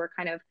 And so we're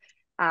kind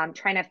of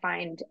trying to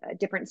find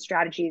different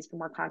strategies for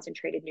more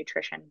concentrated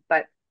nutrition.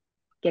 But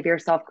give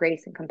yourself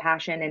grace and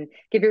compassion, and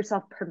give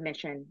yourself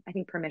permission. I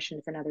think permission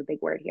is another big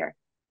word here.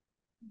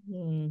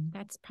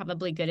 That's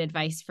probably good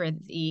advice for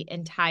the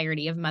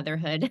entirety of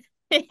motherhood,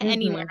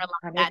 anywhere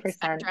Mm-hmm. along that 100%.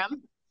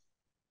 spectrum.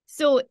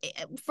 So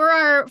for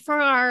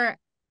our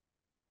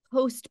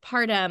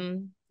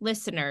postpartum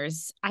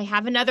listeners, I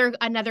have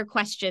another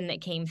question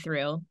that came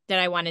through that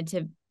I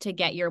wanted to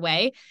get your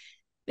way.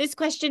 This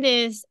question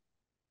is,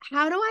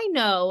 how do I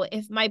know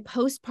if my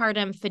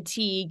postpartum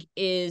fatigue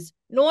is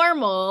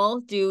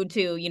normal due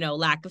to,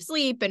 lack of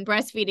sleep and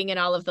breastfeeding and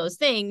all of those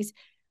things?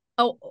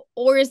 Oh,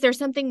 or is there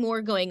something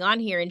more going on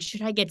here? And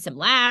should I get some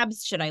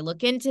labs? Should I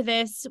look into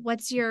this?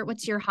 What's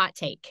your hot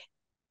take?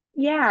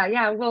 Yeah,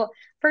 yeah. Well,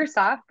 first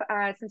off,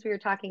 since we were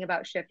talking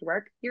about shift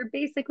work, you're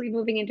basically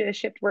moving into a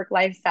shift work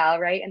lifestyle,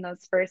 right? In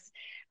those first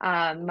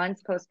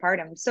months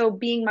postpartum. So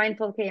being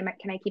mindful, okay,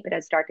 can I keep it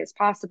as dark as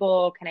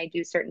possible? Can I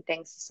do certain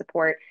things to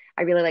support?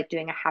 I really like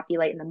doing a happy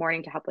light in the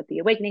morning to help with the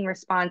awakening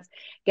response,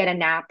 get a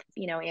nap,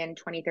 in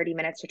 20, 30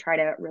 minutes to try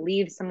to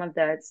relieve some of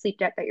the sleep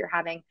debt that you're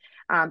having.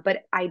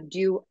 But I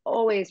do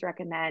always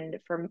recommend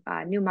for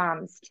new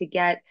moms to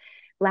get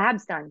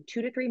labs done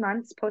 2 to 3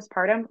 months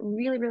postpartum.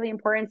 Really, really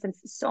important, since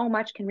so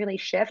much can really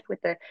shift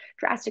with the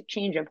drastic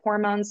change of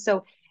hormones.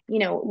 So,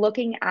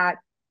 looking at,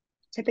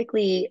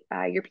 typically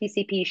your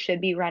PCP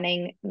should be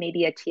running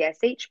maybe a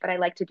TSH, but I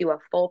like to do a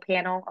full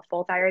panel, a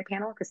full thyroid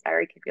panel, because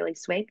thyroid could really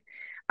swing.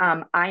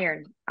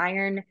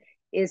 Iron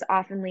is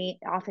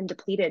often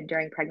depleted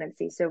during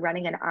pregnancy. So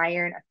running an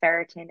iron, a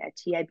ferritin, a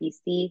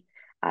TIBC,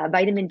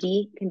 vitamin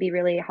D can be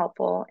really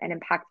helpful and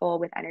impactful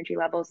with energy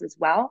levels as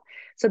well.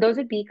 So those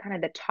would be kind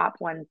of the top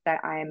ones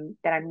that I'm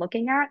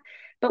looking at.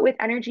 But with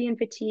energy and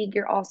fatigue,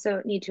 you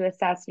also need to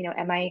assess,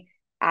 am I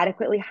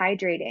adequately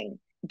hydrating?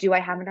 Do I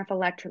have enough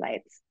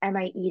electrolytes? Am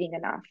I eating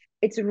enough?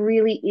 It's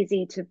really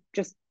easy to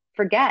just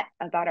forget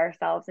about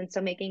ourselves. And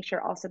so making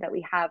sure also that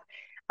we have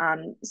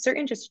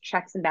certain just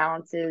checks and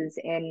balances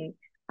in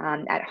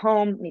at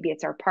home. Maybe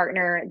it's our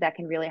partner that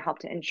can really help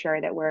to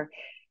ensure that we're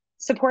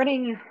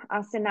supporting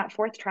us in that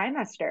fourth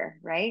trimester,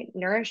 right?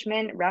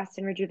 Nourishment, rest,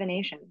 and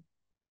rejuvenation.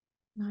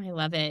 I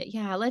love it.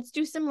 Yeah, let's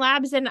do some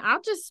labs, and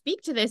I'll just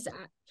speak to this.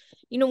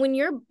 When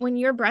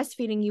you're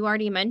breastfeeding, you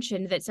already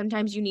mentioned that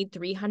sometimes you need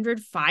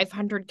 300,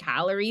 500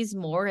 calories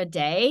more a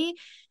day.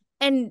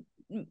 And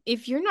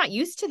if you're not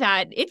used to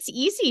that, it's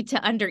easy to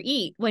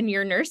undereat when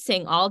you're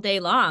nursing all day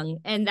long.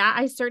 And that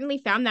I certainly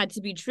found that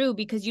to be true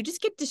because you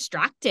just get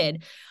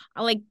distracted.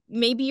 Like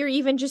maybe you're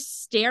even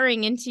just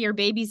staring into your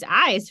baby's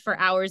eyes for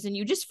hours and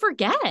you just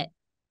forget.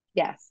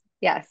 Yes.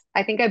 Yes.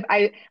 I think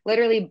I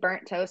literally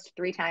burnt toast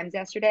 3 times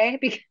yesterday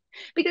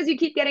because you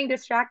keep getting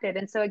distracted.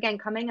 And so again,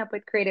 coming up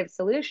with creative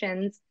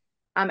solutions,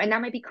 and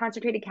that might be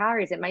concentrated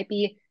calories. It might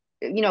be,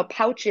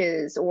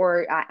 pouches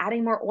or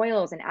adding more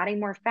oils and adding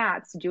more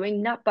fats,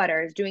 doing nut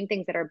butters, doing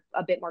things that are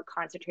a bit more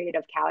concentrated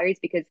of calories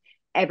because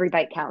every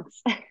bite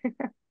counts.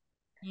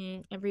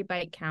 Every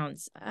bite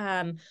counts.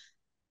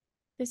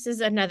 This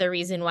is another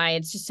reason why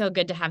it's just so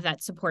good to have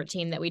that support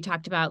team that we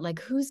talked about. Like,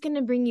 who's going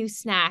to bring you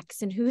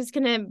snacks and who's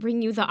going to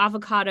bring you the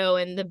avocado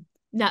and the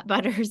nut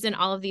butters and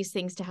all of these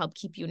things to help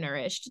keep you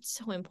nourished. It's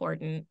so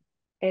important.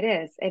 It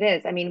is. It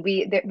is. I mean,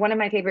 one of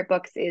my favorite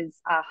books is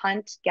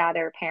Hunt,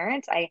 Gather,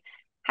 Parent. I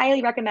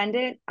highly recommend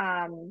it,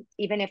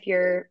 even if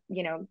you're,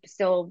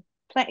 still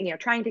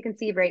trying to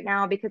conceive right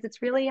now, because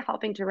it's really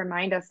helping to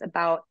remind us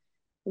about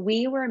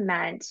we were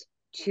meant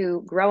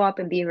to grow up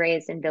and be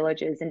raised in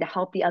villages and to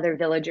help the other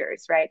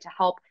villagers, right? To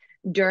help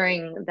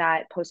during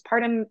that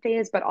postpartum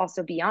phase, but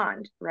also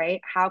beyond,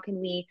 right? How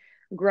can we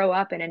grow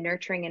up in a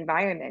nurturing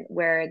environment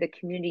where the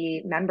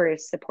community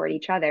members support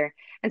each other?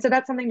 And so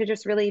that's something to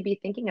just really be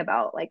thinking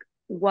about, like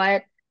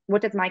what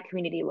does my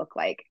community look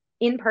like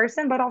in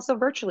person, but also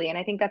virtually? And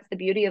I think that's the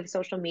beauty of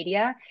social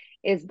media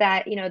is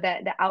that,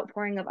 that the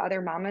outpouring of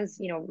other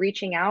mamas,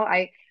 reaching out.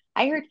 I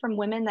heard from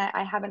women that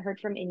I haven't heard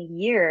from in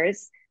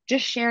years,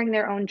 just sharing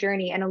their own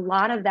journey. And a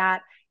lot of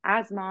that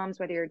as moms,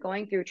 whether you're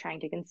going through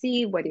trying to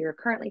conceive, whether you're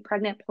currently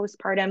pregnant,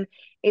 postpartum,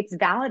 it's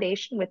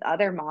validation with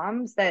other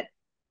moms that,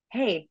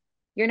 hey,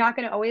 you're not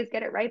going to always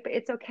get it right, but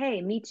it's okay.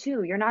 Me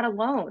too. You're not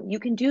alone. You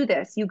can do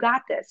this. You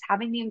got this.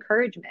 Having the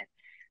encouragement,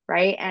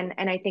 right? And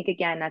I think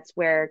again, that's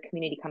where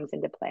community comes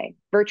into play,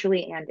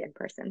 virtually and in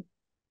person.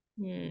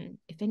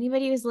 If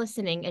anybody was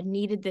listening and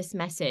needed this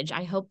message,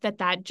 I hope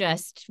that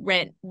just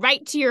went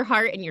right to your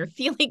heart and you're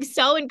feeling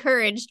so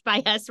encouraged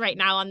by us right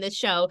now on this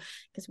show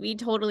because we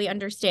totally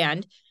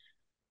understand.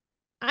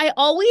 I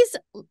always,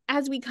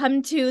 as we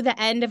come to the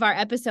end of our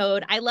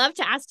episode, I love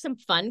to ask some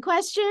fun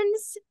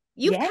questions.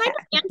 You've Yeah. kind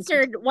of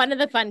answered one of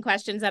the fun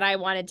questions that I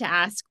wanted to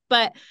ask,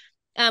 but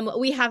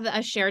we have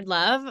a shared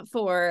love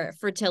for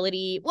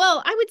fertility.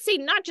 Well, I would say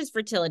not just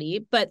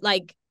fertility, but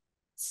like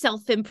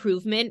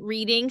self-improvement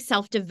reading,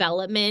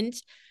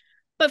 self-development,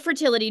 but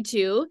fertility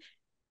too.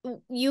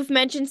 You've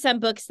mentioned some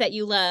books that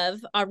you love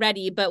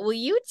already, but will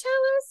you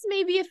tell us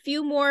maybe a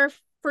few more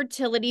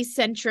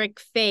fertility-centric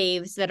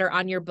faves that are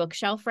on your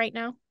bookshelf right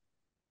now?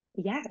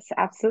 Yes,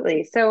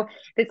 absolutely. So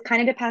this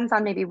kind of depends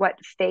on maybe what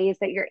phase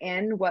that you're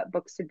in, what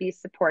books would be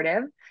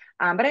supportive.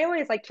 But I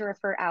always like to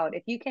refer out.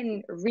 If you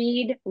can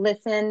read,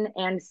 listen,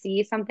 and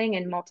see something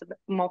in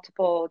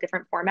multiple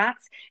different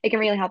formats, it can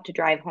really help to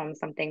drive home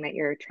something that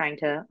you're trying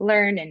to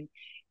learn and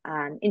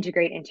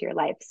integrate into your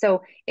life.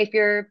 So if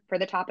you're for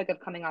the topic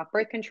of coming off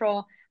birth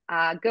control,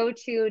 go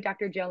to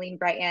Dr. Jolene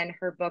Brighton,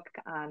 her book,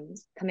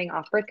 Coming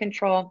Off Birth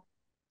Control.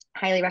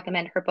 Highly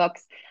recommend her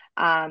books.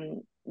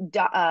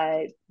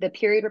 The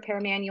Period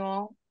Repair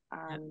Manual,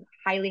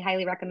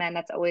 highly recommend.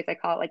 That's always, I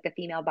call it like the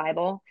female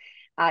Bible.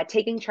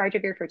 Taking Charge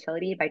of Your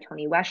Fertility by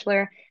Toni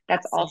Weschler.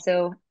 That's Awesome.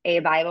 also a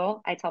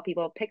Bible. I tell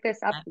people pick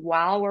this up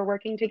while we're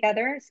working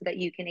together so that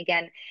you can,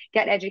 again,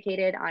 get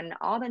educated on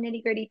all the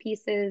nitty gritty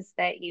pieces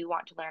that you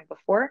want to learn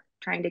before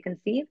trying to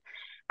conceive.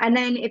 And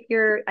then if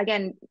you're,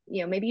 again,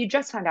 maybe you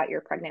just found out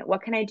you're pregnant,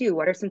 what can I do?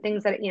 What are some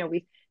things that,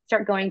 we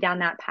start going down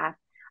that path?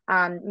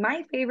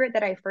 My favorite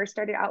that I first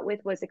started out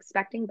with was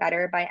Expecting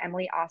Better by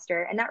Emily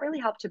Oster. And that really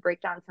helped to break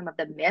down some of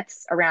the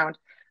myths around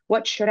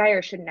what should I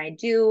or shouldn't I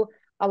do.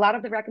 A lot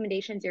of the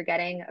recommendations you're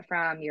getting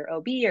from your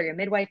OB or your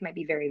midwife might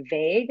be very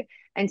vague.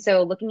 And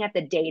so looking at the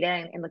data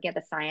and looking at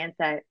the science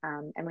that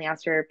Emily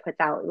Oster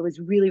puts out, it was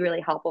really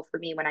helpful for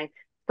me when I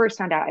first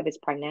found out I was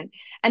pregnant.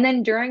 And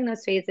then during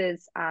those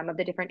phases of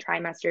the different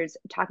trimesters,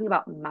 talking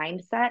about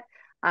mindset,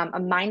 A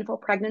Mindful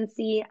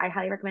Pregnancy. I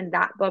highly recommend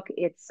that book.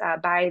 It's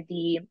by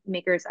the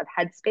makers of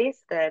Headspace,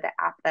 the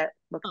app that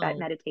looks at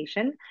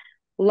meditation.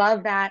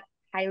 Love that.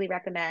 Highly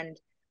recommend.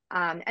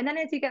 And then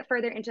as you get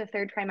further into the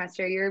third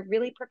trimester, you're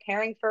really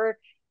preparing for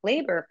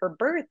labor, for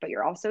birth, but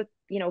you're also,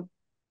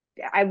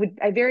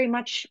 I very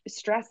much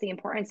stress the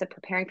importance of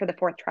preparing for the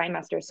fourth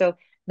trimester. So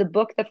the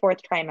book, The Fourth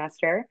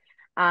Trimester,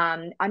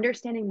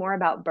 understanding more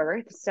about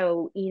birth.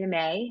 So Ina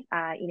May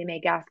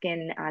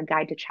Gaskin,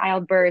 Guide to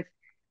Childbirth,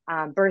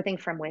 Birthing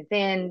from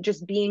Within,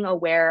 just being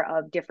aware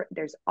of different,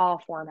 there's all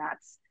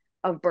formats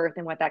of birth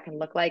and what that can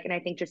look like. And I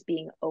think just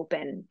being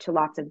open to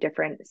lots of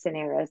different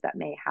scenarios that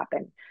may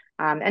happen.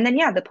 And then,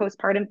 the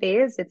postpartum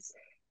phase,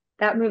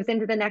 that moves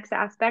into the next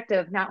aspect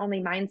of not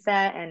only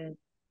mindset and,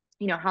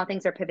 how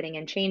things are pivoting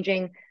and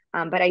changing.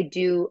 But I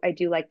do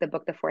like the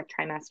book, The Fourth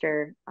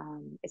Trimester.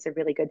 It's a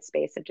really good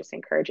space of just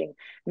encouraging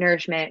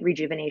nourishment,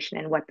 rejuvenation,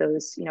 and what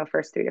those,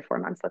 first 3 to 4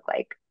 months look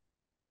like.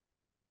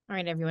 All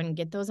right, everyone,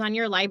 get those on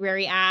your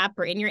library app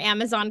or in your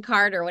Amazon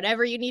cart or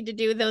whatever you need to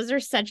do. Those are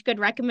such good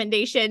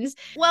recommendations.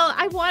 Well,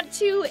 I want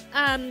to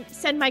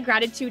send my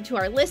gratitude to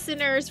our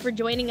listeners for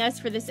joining us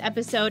for this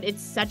episode.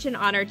 It's such an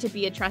honor to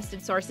be a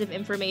trusted source of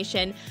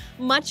information.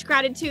 Much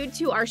gratitude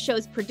to our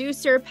show's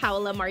producer,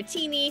 Paola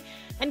Martini.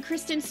 And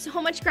Kristen,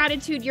 so much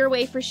gratitude your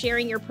way for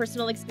sharing your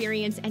personal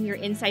experience and your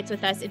insights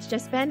with us. It's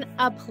just been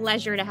a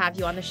pleasure to have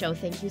you on the show.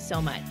 Thank you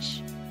so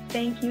much.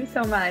 Thank you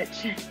so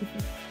much.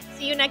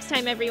 See you next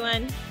time,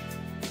 everyone.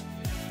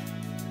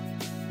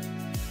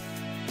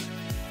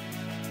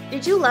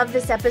 Did you love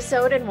this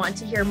episode and want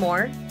to hear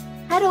more?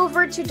 Head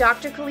over to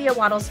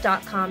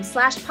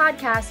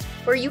drkaleawattles.com/podcast,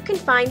 where you can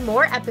find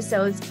more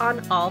episodes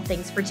on all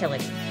things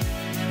fertility.